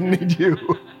 It didn't need you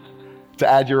to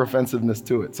add your offensiveness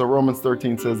to it. So Romans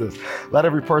 13 says this, let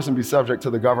every person be subject to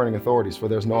the governing authorities, for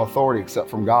there's no authority except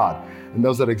from God, and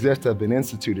those that exist have been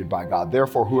instituted by God.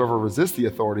 Therefore, whoever resists the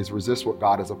authorities resists what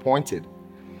God has appointed,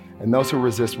 and those who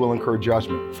resist will incur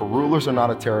judgment. For rulers are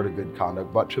not a terror to good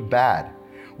conduct, but to bad.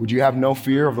 Would you have no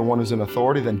fear of the one who's in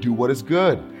authority? Then do what is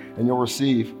good, and you'll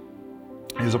receive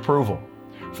his approval.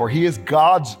 For he is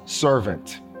God's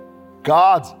servant.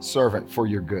 God's servant for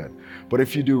your good. But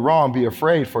if you do wrong, be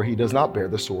afraid, for he does not bear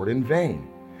the sword in vain.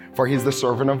 For he's the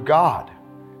servant of God,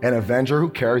 an avenger who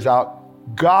carries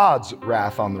out God's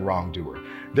wrath on the wrongdoer.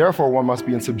 Therefore, one must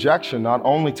be in subjection, not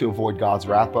only to avoid God's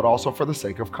wrath, but also for the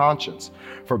sake of conscience.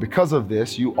 For because of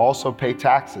this, you also pay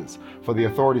taxes for the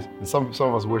authorities. And some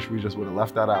of us wish we just would have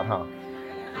left that out, huh?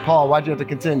 Paul, why'd you have to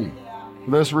continue?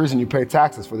 For this reason, you pay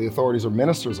taxes, for the authorities are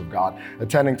ministers of God,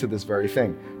 attending to this very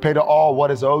thing. Pay to all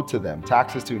what is owed to them.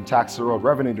 Taxes to whom taxes are owed,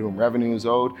 revenue to whom revenue is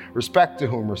owed, respect to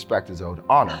whom respect is owed,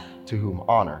 honor to whom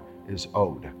honor is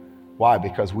owed. Why?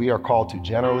 Because we are called to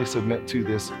generally submit to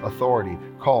this authority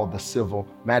called the civil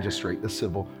magistrate, the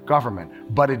civil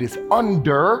government. But it is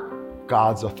under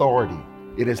God's authority.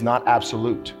 It is not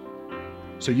absolute.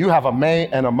 So you have a may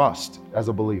and a must as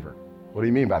a believer. What do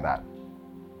you mean by that?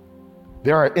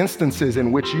 There are instances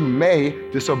in which you may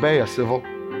disobey a civil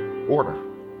order,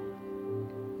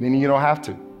 meaning you don't have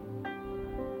to,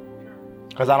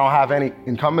 because I don't have any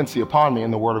incumbency upon me in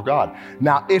the Word of God.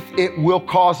 Now, if it will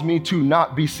cause me to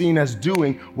not be seen as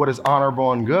doing what is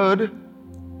honorable and good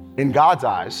in God's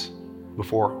eyes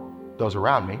before those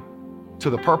around me, to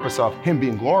the purpose of Him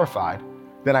being glorified,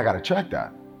 then I got to check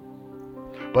that.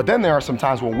 But then there are some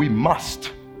times when we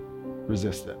must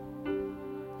resist it.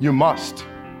 You must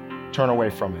turn away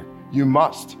from it. You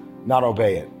must not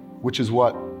obey it, which is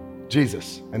what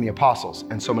Jesus and the apostles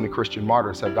and so many Christian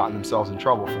martyrs have gotten themselves in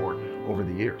trouble for over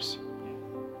the years.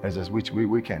 It's just,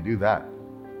 we can't do that.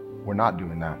 We're not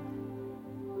doing that.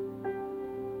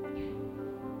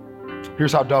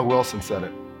 Here's how Doug Wilson said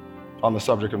it on the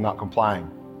subject of not complying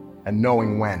and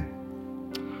knowing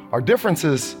when. Our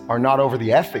differences are not over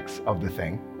the ethics of the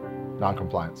thing,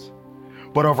 non-compliance,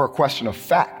 but over a question of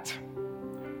fact.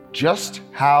 Just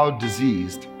how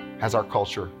diseased has our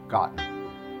culture gotten?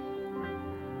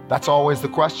 That's always the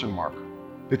question mark.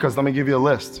 Because let me give you a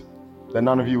list that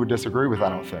none of you would disagree with, I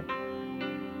don't think.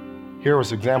 Here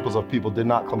was examples of people did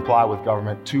not comply with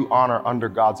government to honor under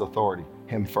God's authority,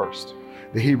 Him first.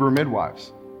 The Hebrew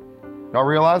midwives. Y'all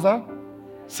realize that?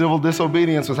 Civil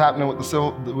disobedience was happening with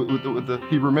the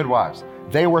Hebrew midwives.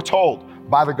 They were told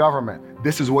by the government,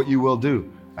 this is what you will do.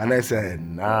 And they said,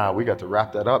 nah, we got to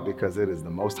wrap that up because it is the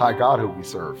Most High God who we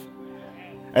serve.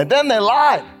 And then they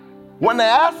lied when they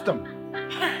asked Him.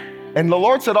 And the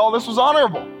Lord said, all this was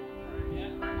honorable.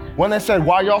 When they said,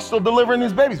 why are y'all still delivering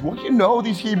these babies? Well, you know,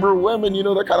 these Hebrew women, you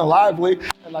know, they're kind of lively.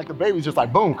 And like the baby's just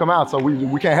like, boom, come out. So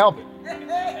we can't help it.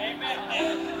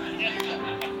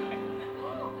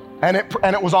 And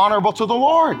it was honorable to the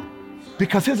Lord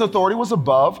because His authority was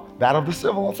above that of the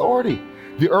civil authority.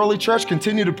 The early church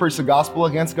continued to preach the gospel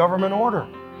against government order.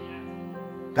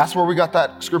 That's where we got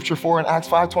that scripture for in Acts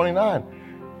 5:29.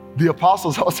 The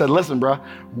apostles all said, listen, bro,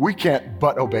 we can't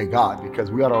but obey God because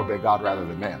we ought to obey God rather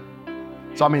than man.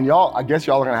 So, I mean, I guess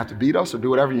y'all are going to have to beat us or do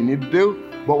whatever you need to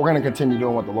do, but we're going to continue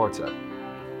doing what the Lord said.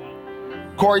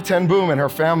 Corrie ten Boom and her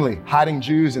family hiding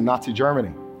Jews in Nazi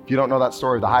Germany. If you don't know that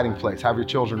story, The Hiding Place, have your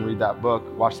children read that book,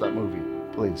 watch that movie,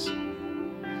 please.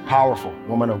 Powerful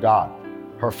woman of God.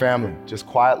 Her family just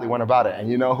quietly went about it. And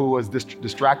you know who was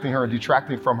distracting her and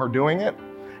detracting from her doing it?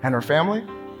 And her family?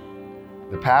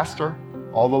 The pastor,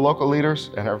 all the local leaders,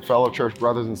 and her fellow church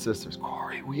brothers and sisters.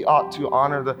 Corrie, we ought to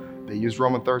honor they used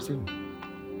Romans 13.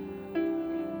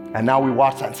 And now we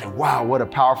watch that and say, wow, what a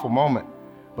powerful moment.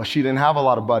 But she didn't have a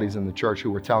lot of buddies in the church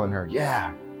who were telling her,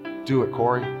 yeah, do it,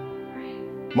 Corrie.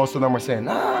 Most of them were saying,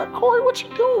 nah, Corrie, what you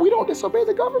doing? We don't disobey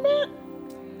the government.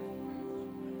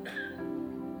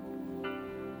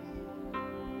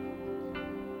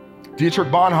 Dietrich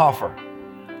Bonhoeffer,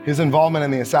 his involvement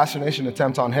in the assassination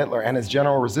attempt on Hitler and his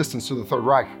general resistance to the Third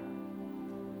Reich.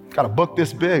 Got a book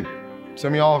this big.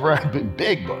 Some of y'all have read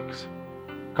big books.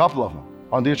 A couple of them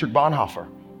on Dietrich Bonhoeffer.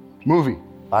 Movie.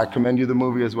 I commend you the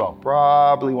movie as well.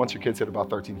 Probably once your kids hit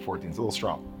about 13, 14. It's a little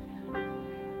strong.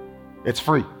 It's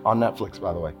free on Netflix,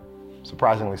 by the way.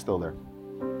 Surprisingly still there.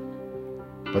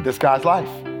 But this guy's life,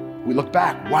 we look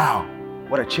back, wow,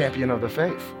 what a champion of the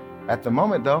faith. At the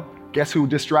moment though, guess who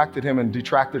distracted him and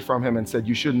detracted from him and said,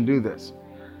 you shouldn't do this?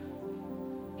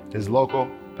 His local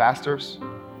pastors,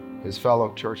 his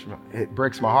fellow churchmen. It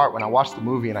breaks my heart when I watch the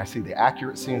movie and I see the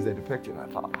accurate scenes they depicted. And I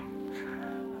thought,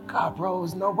 God, bro,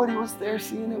 nobody was there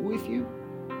seeing it with you?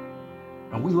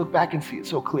 And we look back and see it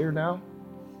so clear now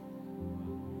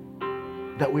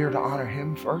that we are to honor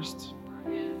Him first.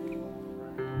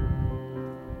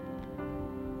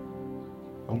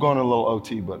 I'm going a little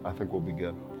OT, but I think we'll be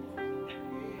good.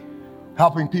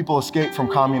 Helping people escape from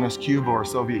communist Cuba or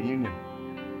Soviet Union.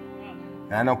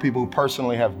 And I know people who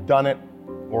personally have done it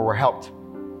or were helped.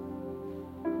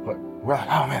 But we're like,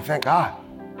 oh man, thank God.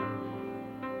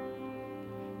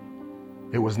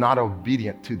 It was not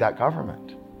obedient to that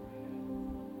government.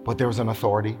 But there was an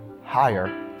authority higher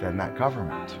than that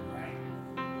government.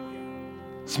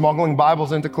 Smuggling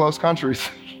Bibles into closed countries.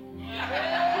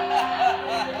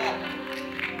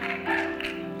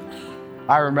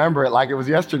 I remember it like it was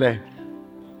yesterday.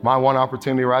 My one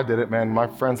opportunity where I did it, man, my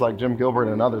friends like Jim Gilbert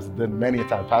and others did many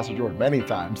times, Pastor Jordan, many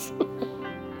times.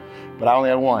 But I only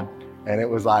had one. And it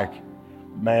was like,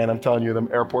 man, I'm telling you, them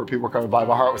airport people coming by,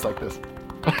 my heart was like this.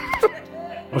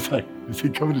 I was like, is he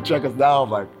coming to check us down?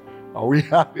 I'm like, are we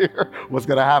out here? What's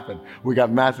gonna happen? We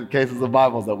got massive cases of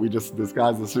Bibles that we just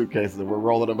disguised as suitcases and we're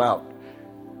rolling them out.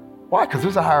 Why? Because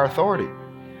there's a higher authority.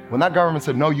 When that government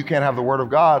said, no, you can't have the word of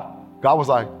God, God was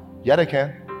like, yeah, they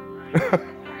can.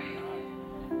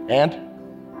 And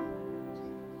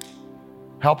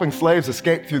helping slaves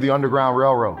escape through the Underground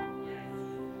Railroad.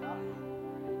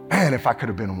 Man, if I could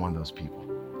have been one of those people.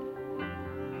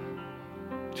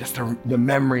 Just the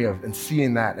memory of and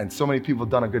seeing that, and so many people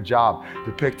have done a good job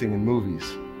depicting in movies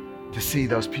to see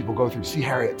those people go through, see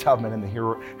Harriet Tubman and the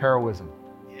heroism.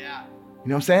 Yeah. You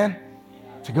know what I'm saying?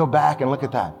 To go back and look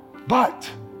at that.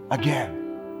 But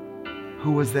again,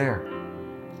 who was there?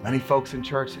 Many folks in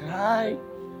church said, hi.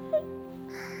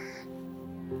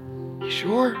 You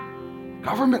sure?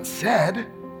 Government said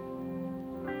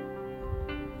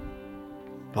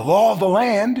the law of the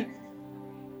land.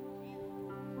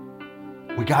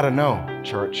 We gotta know,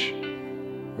 church.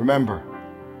 Remember,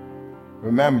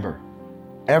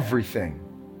 everything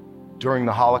during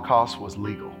the Holocaust was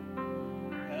legal.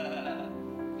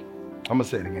 I'm gonna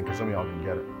say it again because some of y'all didn't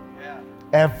get it. Yeah.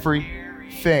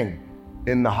 Everything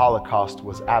in the Holocaust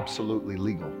was absolutely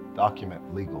legal,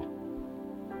 document legal.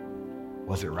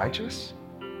 Was it righteous?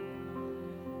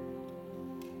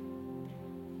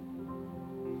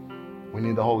 We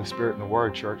need the Holy Spirit and the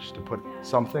Word, church, to put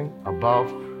something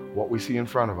above what we see in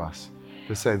front of us.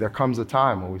 To say, there comes a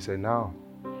time when we say, no.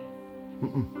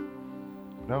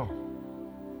 No.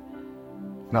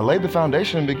 And I laid the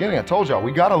foundation in the beginning. I told y'all,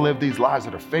 we got to live these lives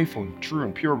that are faithful and true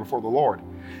and pure before the Lord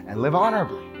and live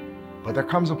honorably. But there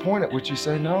comes a point at which you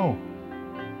say no.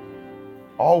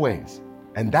 Always.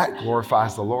 And that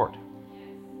glorifies the Lord.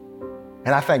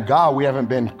 And I thank God we haven't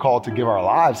been called to give our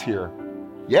lives here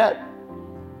yet.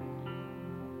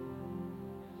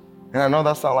 And I know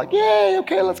that's not like, yay,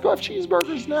 okay, let's go have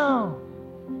cheeseburgers now.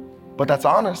 But that's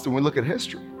honest when we look at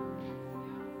history.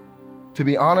 To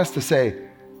be honest, to say,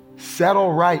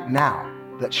 settle right now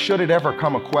that should it ever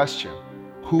come a question,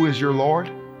 who is your Lord?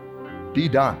 Be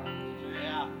done.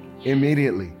 Yeah.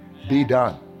 Immediately, be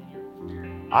done.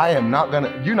 You're not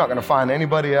gonna find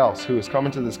anybody else who is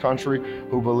coming to this country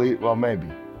who believe, well, maybe.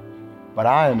 But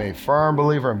I am a firm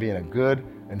believer in being a good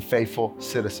and faithful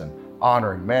citizen.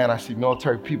 Honoring, man, I see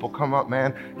military people come up,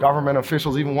 man, government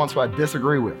officials, even ones who I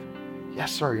disagree with.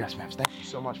 Yes, sir, yes, ma'am, thank you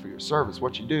so much for your service,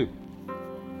 what you do.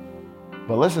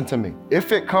 But listen to me,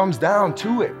 if it comes down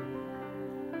to it,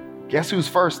 guess who's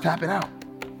first tapping out?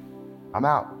 I'm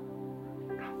out.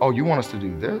 Oh, you want us to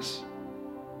do this,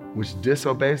 which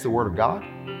disobeys the word of God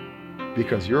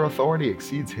because your authority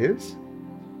exceeds his?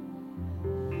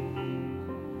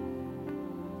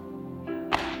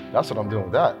 That's what I'm doing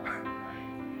with that.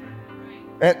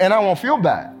 And I won't feel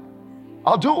bad.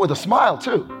 I'll do it with a smile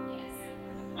too.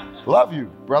 Love you,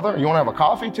 brother. You want to have a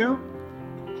coffee too?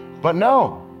 But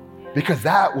no, because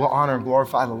that will honor and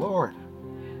glorify the Lord.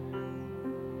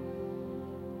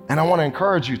 And I want to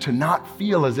encourage you to not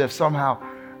feel as if somehow,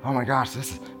 oh my gosh,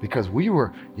 this is because we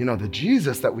were, the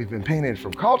Jesus that we've been painted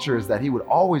from culture is that he would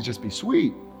always just be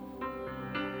sweet.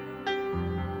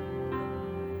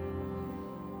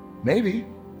 Maybe.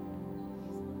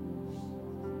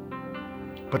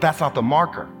 But that's not the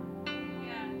marker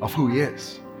of who he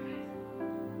is.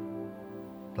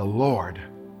 The Lord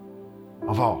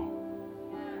of all.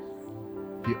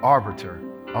 The arbiter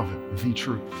of the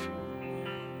truth.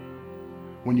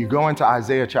 When you go into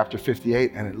Isaiah chapter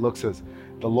 58 and it looks as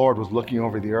the Lord was looking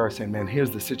over the earth saying, man,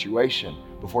 here's the situation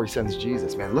before he sends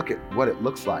Jesus. Man, look at what it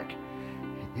looks like.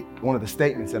 One of the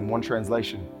statements in one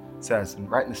translation says,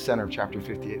 right in the center of chapter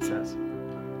 58 says,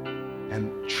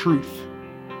 and truth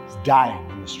is dying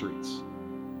in the streets.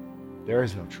 There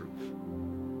is no truth.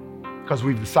 Because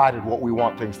we've decided what we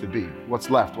want things to be. What's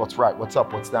left, what's right, what's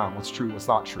up, what's down, what's true, what's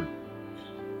not true.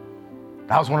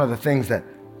 That was one of the things that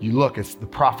you look, it's the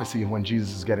prophecy of when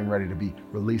Jesus is getting ready to be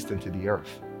released into the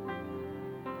earth.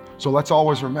 So let's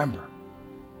always remember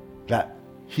that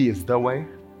he is the way,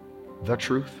 the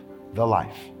truth, the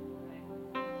life.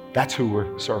 That's who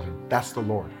we're serving. That's the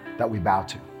Lord that we bow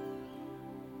to.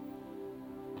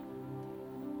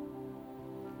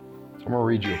 I'm going to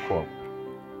read you a quote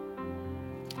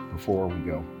before we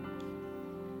go.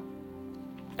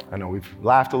 I know we've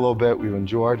laughed a little bit, we've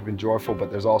enjoyed, been joyful, but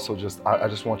there's also I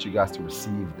just want you guys to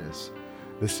receive this,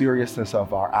 the seriousness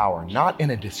of our hour, not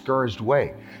in a discouraged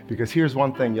way, because here's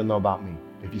one thing you'll know about me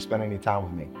if you spend any time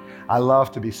with me. I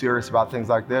love to be serious about things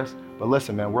like this, but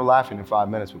listen, man, we're laughing in 5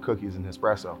 minutes with cookies and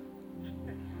espresso.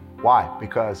 Why?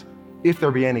 Because if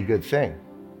there be any good thing,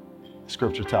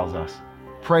 Scripture tells us,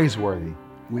 praiseworthy,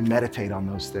 we meditate on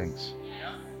those things.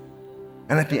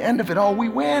 And at the end of it all, we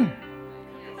win.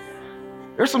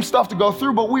 There's some stuff to go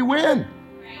through, but we win.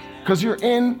 Because you're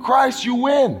in Christ, you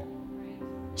win.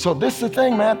 So this is the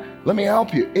thing, man. Let me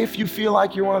help you. If you feel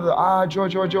like you're one of the,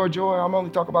 joy, I'm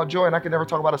only talking about joy and I can never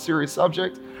talk about a serious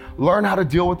subject, learn how to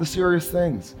deal with the serious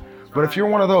things. But if you're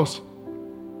one of those,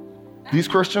 these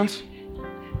Christians,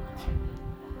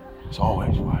 it's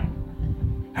always right.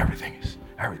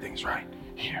 Everything's right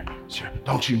here.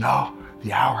 Don't you know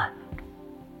the hour?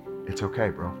 It's okay,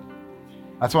 bro.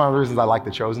 That's one of the reasons I like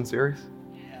the Chosen series.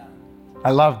 I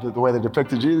love the way they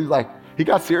depicted Jesus. Like, he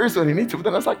got serious when he needs to, but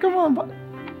then I was like, come on, buddy.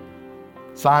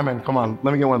 Simon, come on,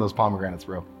 let me get one of those pomegranates,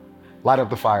 bro. Light up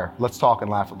the fire. Let's talk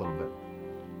and laugh a little bit.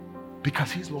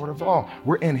 Because he's Lord of all.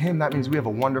 We're in him. That means we have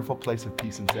a wonderful place of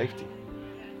peace and safety.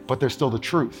 But there's still the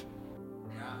truth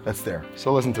that's there.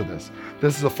 So listen to this.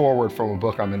 This is a foreword from a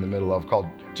book I'm in the middle of called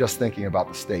Just Thinking About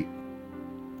the State.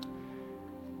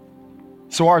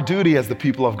 So our duty as the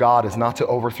people of God is not to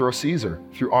overthrow Caesar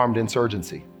through armed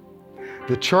insurgency.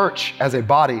 The church as a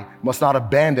body must not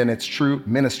abandon its true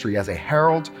ministry as a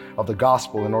herald of the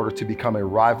gospel in order to become a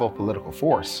rival political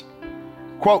force.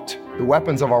 Quote, the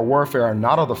weapons of our warfare are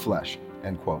not of the flesh,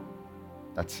 end quote.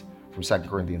 That's from 2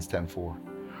 Corinthians 10:4.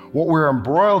 What we're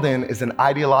embroiled in is an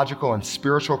ideological and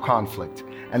spiritual conflict.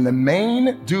 And the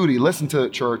main duty, listen to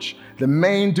it, church, the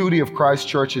main duty of Christ's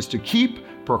church is to keep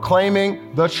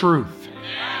proclaiming the truth.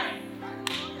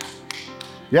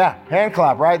 Yeah, hand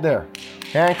clap right there.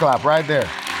 Hand clap right there.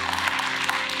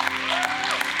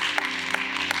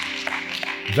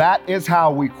 That is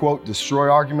how we, quote, destroy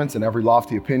arguments and every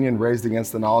lofty opinion raised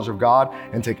against the knowledge of God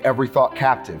and take every thought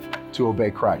captive to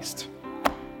obey Christ.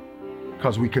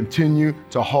 Because we continue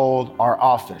to hold our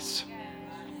office,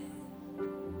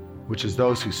 which is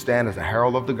those who stand as a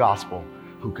herald of the gospel,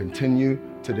 who continue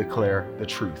to declare the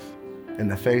truth in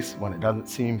the face when it doesn't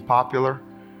seem popular,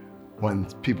 when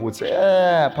people would say,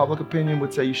 public opinion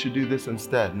would say you should do this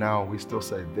instead. No, we still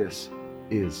say this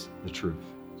is the truth.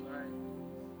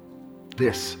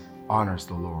 This honors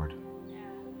the Lord.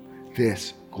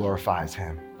 This glorifies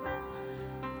him.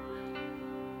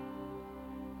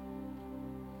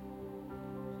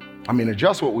 I mean,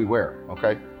 adjust what we wear,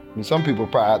 okay? I mean, some people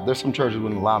probably, there's some churches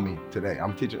wouldn't allow me today.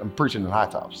 I'm preaching in high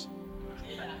tops.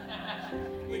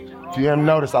 If you haven't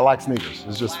noticed, I like sneakers.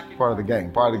 It's just part of the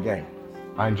game,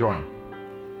 I enjoy them.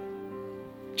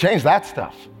 Change that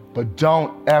stuff, but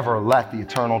don't ever let the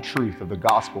eternal truth of the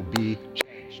gospel be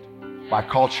changed by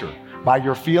culture, by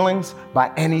your feelings,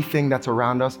 by anything that's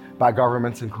around us, by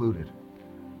governments included.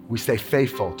 We stay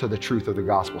faithful to the truth of the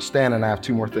gospel. Stan and I have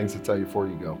 2 more things to tell you before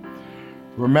you go.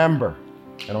 Remember,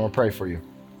 and I'm gonna pray for you.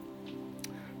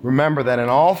 Remember that in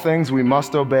all things we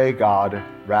must obey God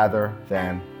rather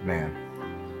than man.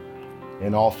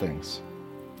 In all things.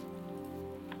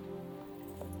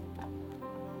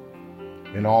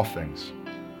 In all things.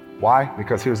 Why?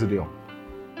 Because here's the deal.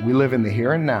 We live in the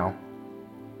here and now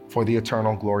for the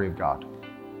eternal glory of God.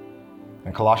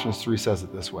 And Colossians 3 says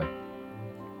it this way.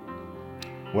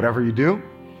 Whatever you do,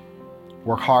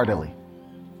 work heartily,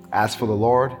 as for the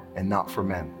Lord and not for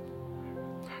men,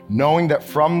 knowing that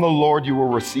from the Lord you will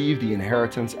receive the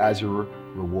inheritance as your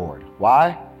reward.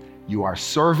 Why? You are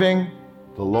serving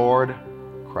the Lord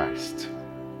Christ.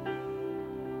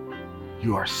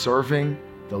 You are serving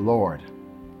the Lord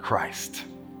Christ.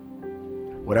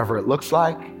 Whatever it looks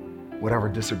like, whatever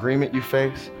disagreement you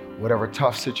face, whatever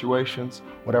tough situations,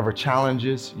 whatever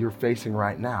challenges you're facing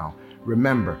right now,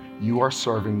 remember, you are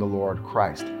serving the Lord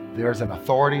Christ. There's an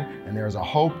authority and there's a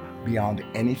hope beyond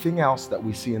anything else that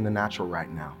we see in the natural right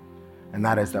now. And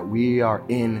that is that we are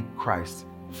in Christ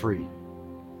free,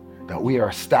 that we are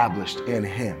established in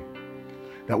him,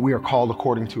 that we are called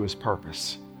according to his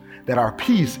purpose, that our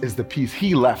peace is the peace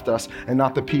he left us and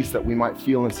not the peace that we might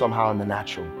feel somehow in the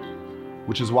natural,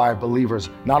 which is why believers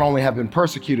not only have been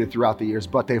persecuted throughout the years,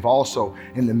 but they've also,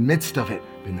 in the midst of it,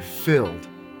 been filled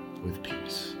with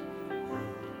peace.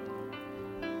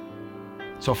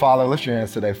 So Father, lift your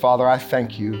hands today. Father, I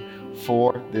thank you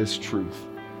for this truth,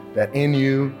 that in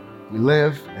you we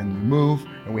live and we move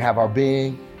and we have our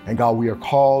being. And God, we are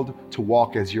called to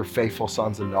walk as your faithful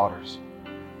sons and daughters.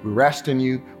 We rest in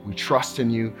you, we trust in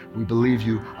you, we believe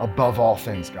you above all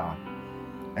things, God.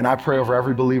 And I pray over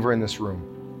every believer in this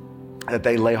room that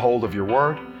they lay hold of your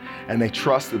word and they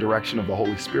trust the direction of the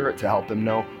Holy Spirit to help them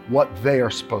know what they are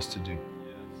supposed to do.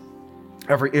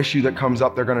 Every issue that comes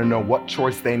up, they're going to know what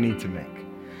choice they need to make.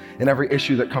 And every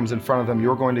issue that comes in front of them,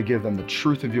 you're going to give them the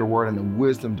truth of your word and the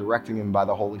wisdom directing them by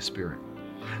the Holy Spirit.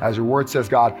 As your word says,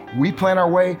 God, we plan our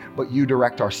way, but you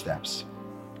direct our steps.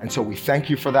 And so we thank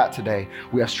you for that today.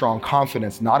 We have strong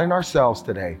confidence, not in ourselves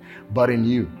today, but in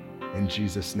you, in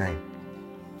Jesus' name.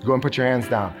 Go and put your hands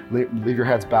down. Leave your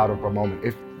heads bowed for a moment.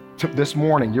 If this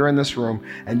morning you're in this room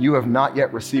and you have not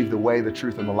yet received the way, the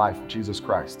truth, and the life of Jesus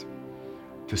Christ,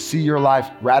 to see your life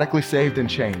radically saved and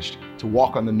changed, to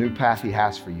walk on the new path he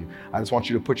has for you, I just want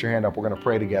you to put your hand up. We're going to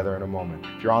pray together in a moment.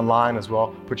 If you're online as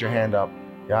well, put your hand up.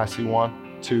 Yeah, I see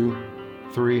 1, 2,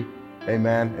 3.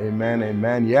 Amen, amen,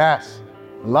 amen. Yes,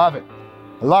 I love it.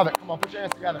 I love it. Come on, put your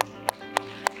hands together.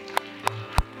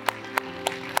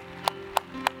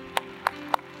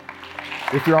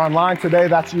 If you're online today,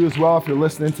 that's you as well. If you're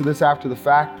listening to this after the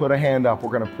fact, put a hand up.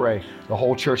 We're going to pray. The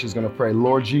whole church is going to pray.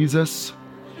 Lord Jesus,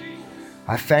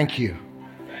 I thank you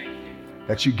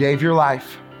that you gave your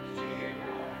life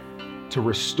to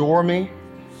restore me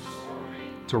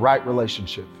to right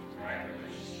relationship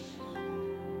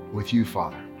with you,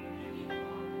 Father.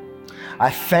 I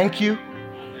thank you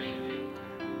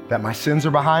that my sins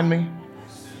are behind me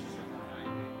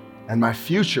and my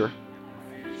future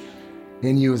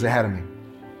in you is ahead of me.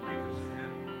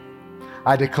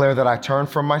 I declare that I turn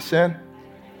from my sin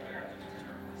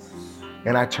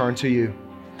and I turn to you.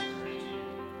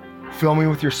 Fill me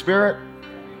with your Spirit,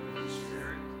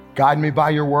 guide me by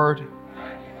your word,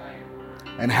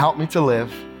 and help me to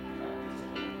live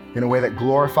in a way that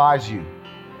glorifies you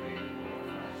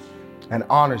and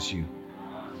honors you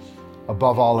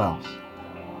above all else.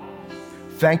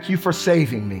 Thank you for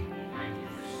saving me.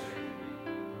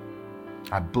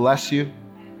 I bless you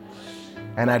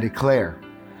and I declare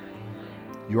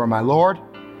you are my Lord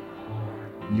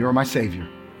and you are my Savior.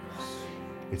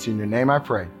 It's in your name I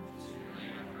pray.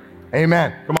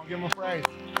 Amen. Come on, give him a praise.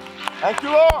 Thank you,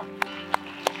 Lord.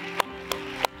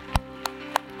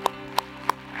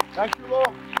 Thank you,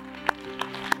 Lord.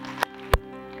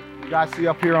 You guys see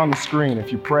up here on the screen,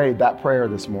 if you prayed that prayer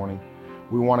this morning,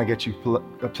 we want to get you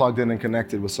plugged in and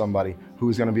connected with somebody who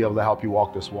is going to be able to help you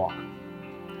walk this walk.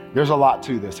 There's a lot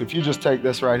to this. If you just take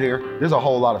this right here, there's a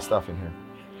whole lot of stuff in here.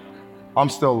 I'm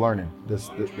still learning this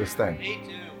thing. Me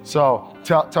too. So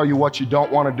tell you what you don't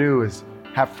want to do is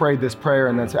have prayed this prayer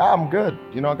and then say, I'm good.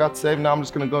 You know, I got saved, now I'm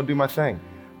just going to go do my thing.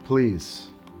 Please,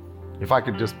 if I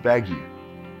could just beg you,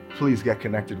 please get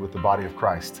connected with the body of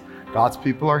Christ. God's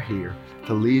people are here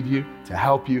to lead you, to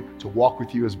help you, to walk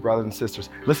with you as brothers and sisters.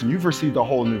 Listen, you've received a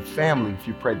whole new family if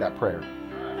you prayed that prayer.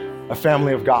 A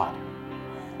family of God.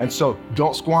 And so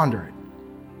don't squander it.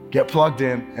 Get plugged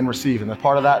in and receive. And a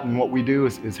part of that and what we do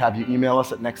is have you email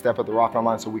us at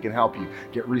nextstep@therock.online so we can help you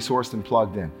get resourced and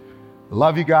plugged in. I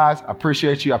love you guys. I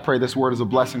appreciate you. I pray this word is a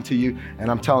blessing to you.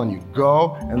 And I'm telling you,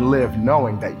 go and live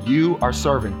knowing that you are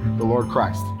serving the Lord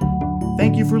Christ.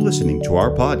 Thank you for listening to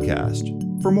our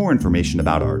podcast. For more information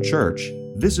about our church,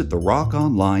 visit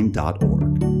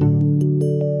therockonline.org.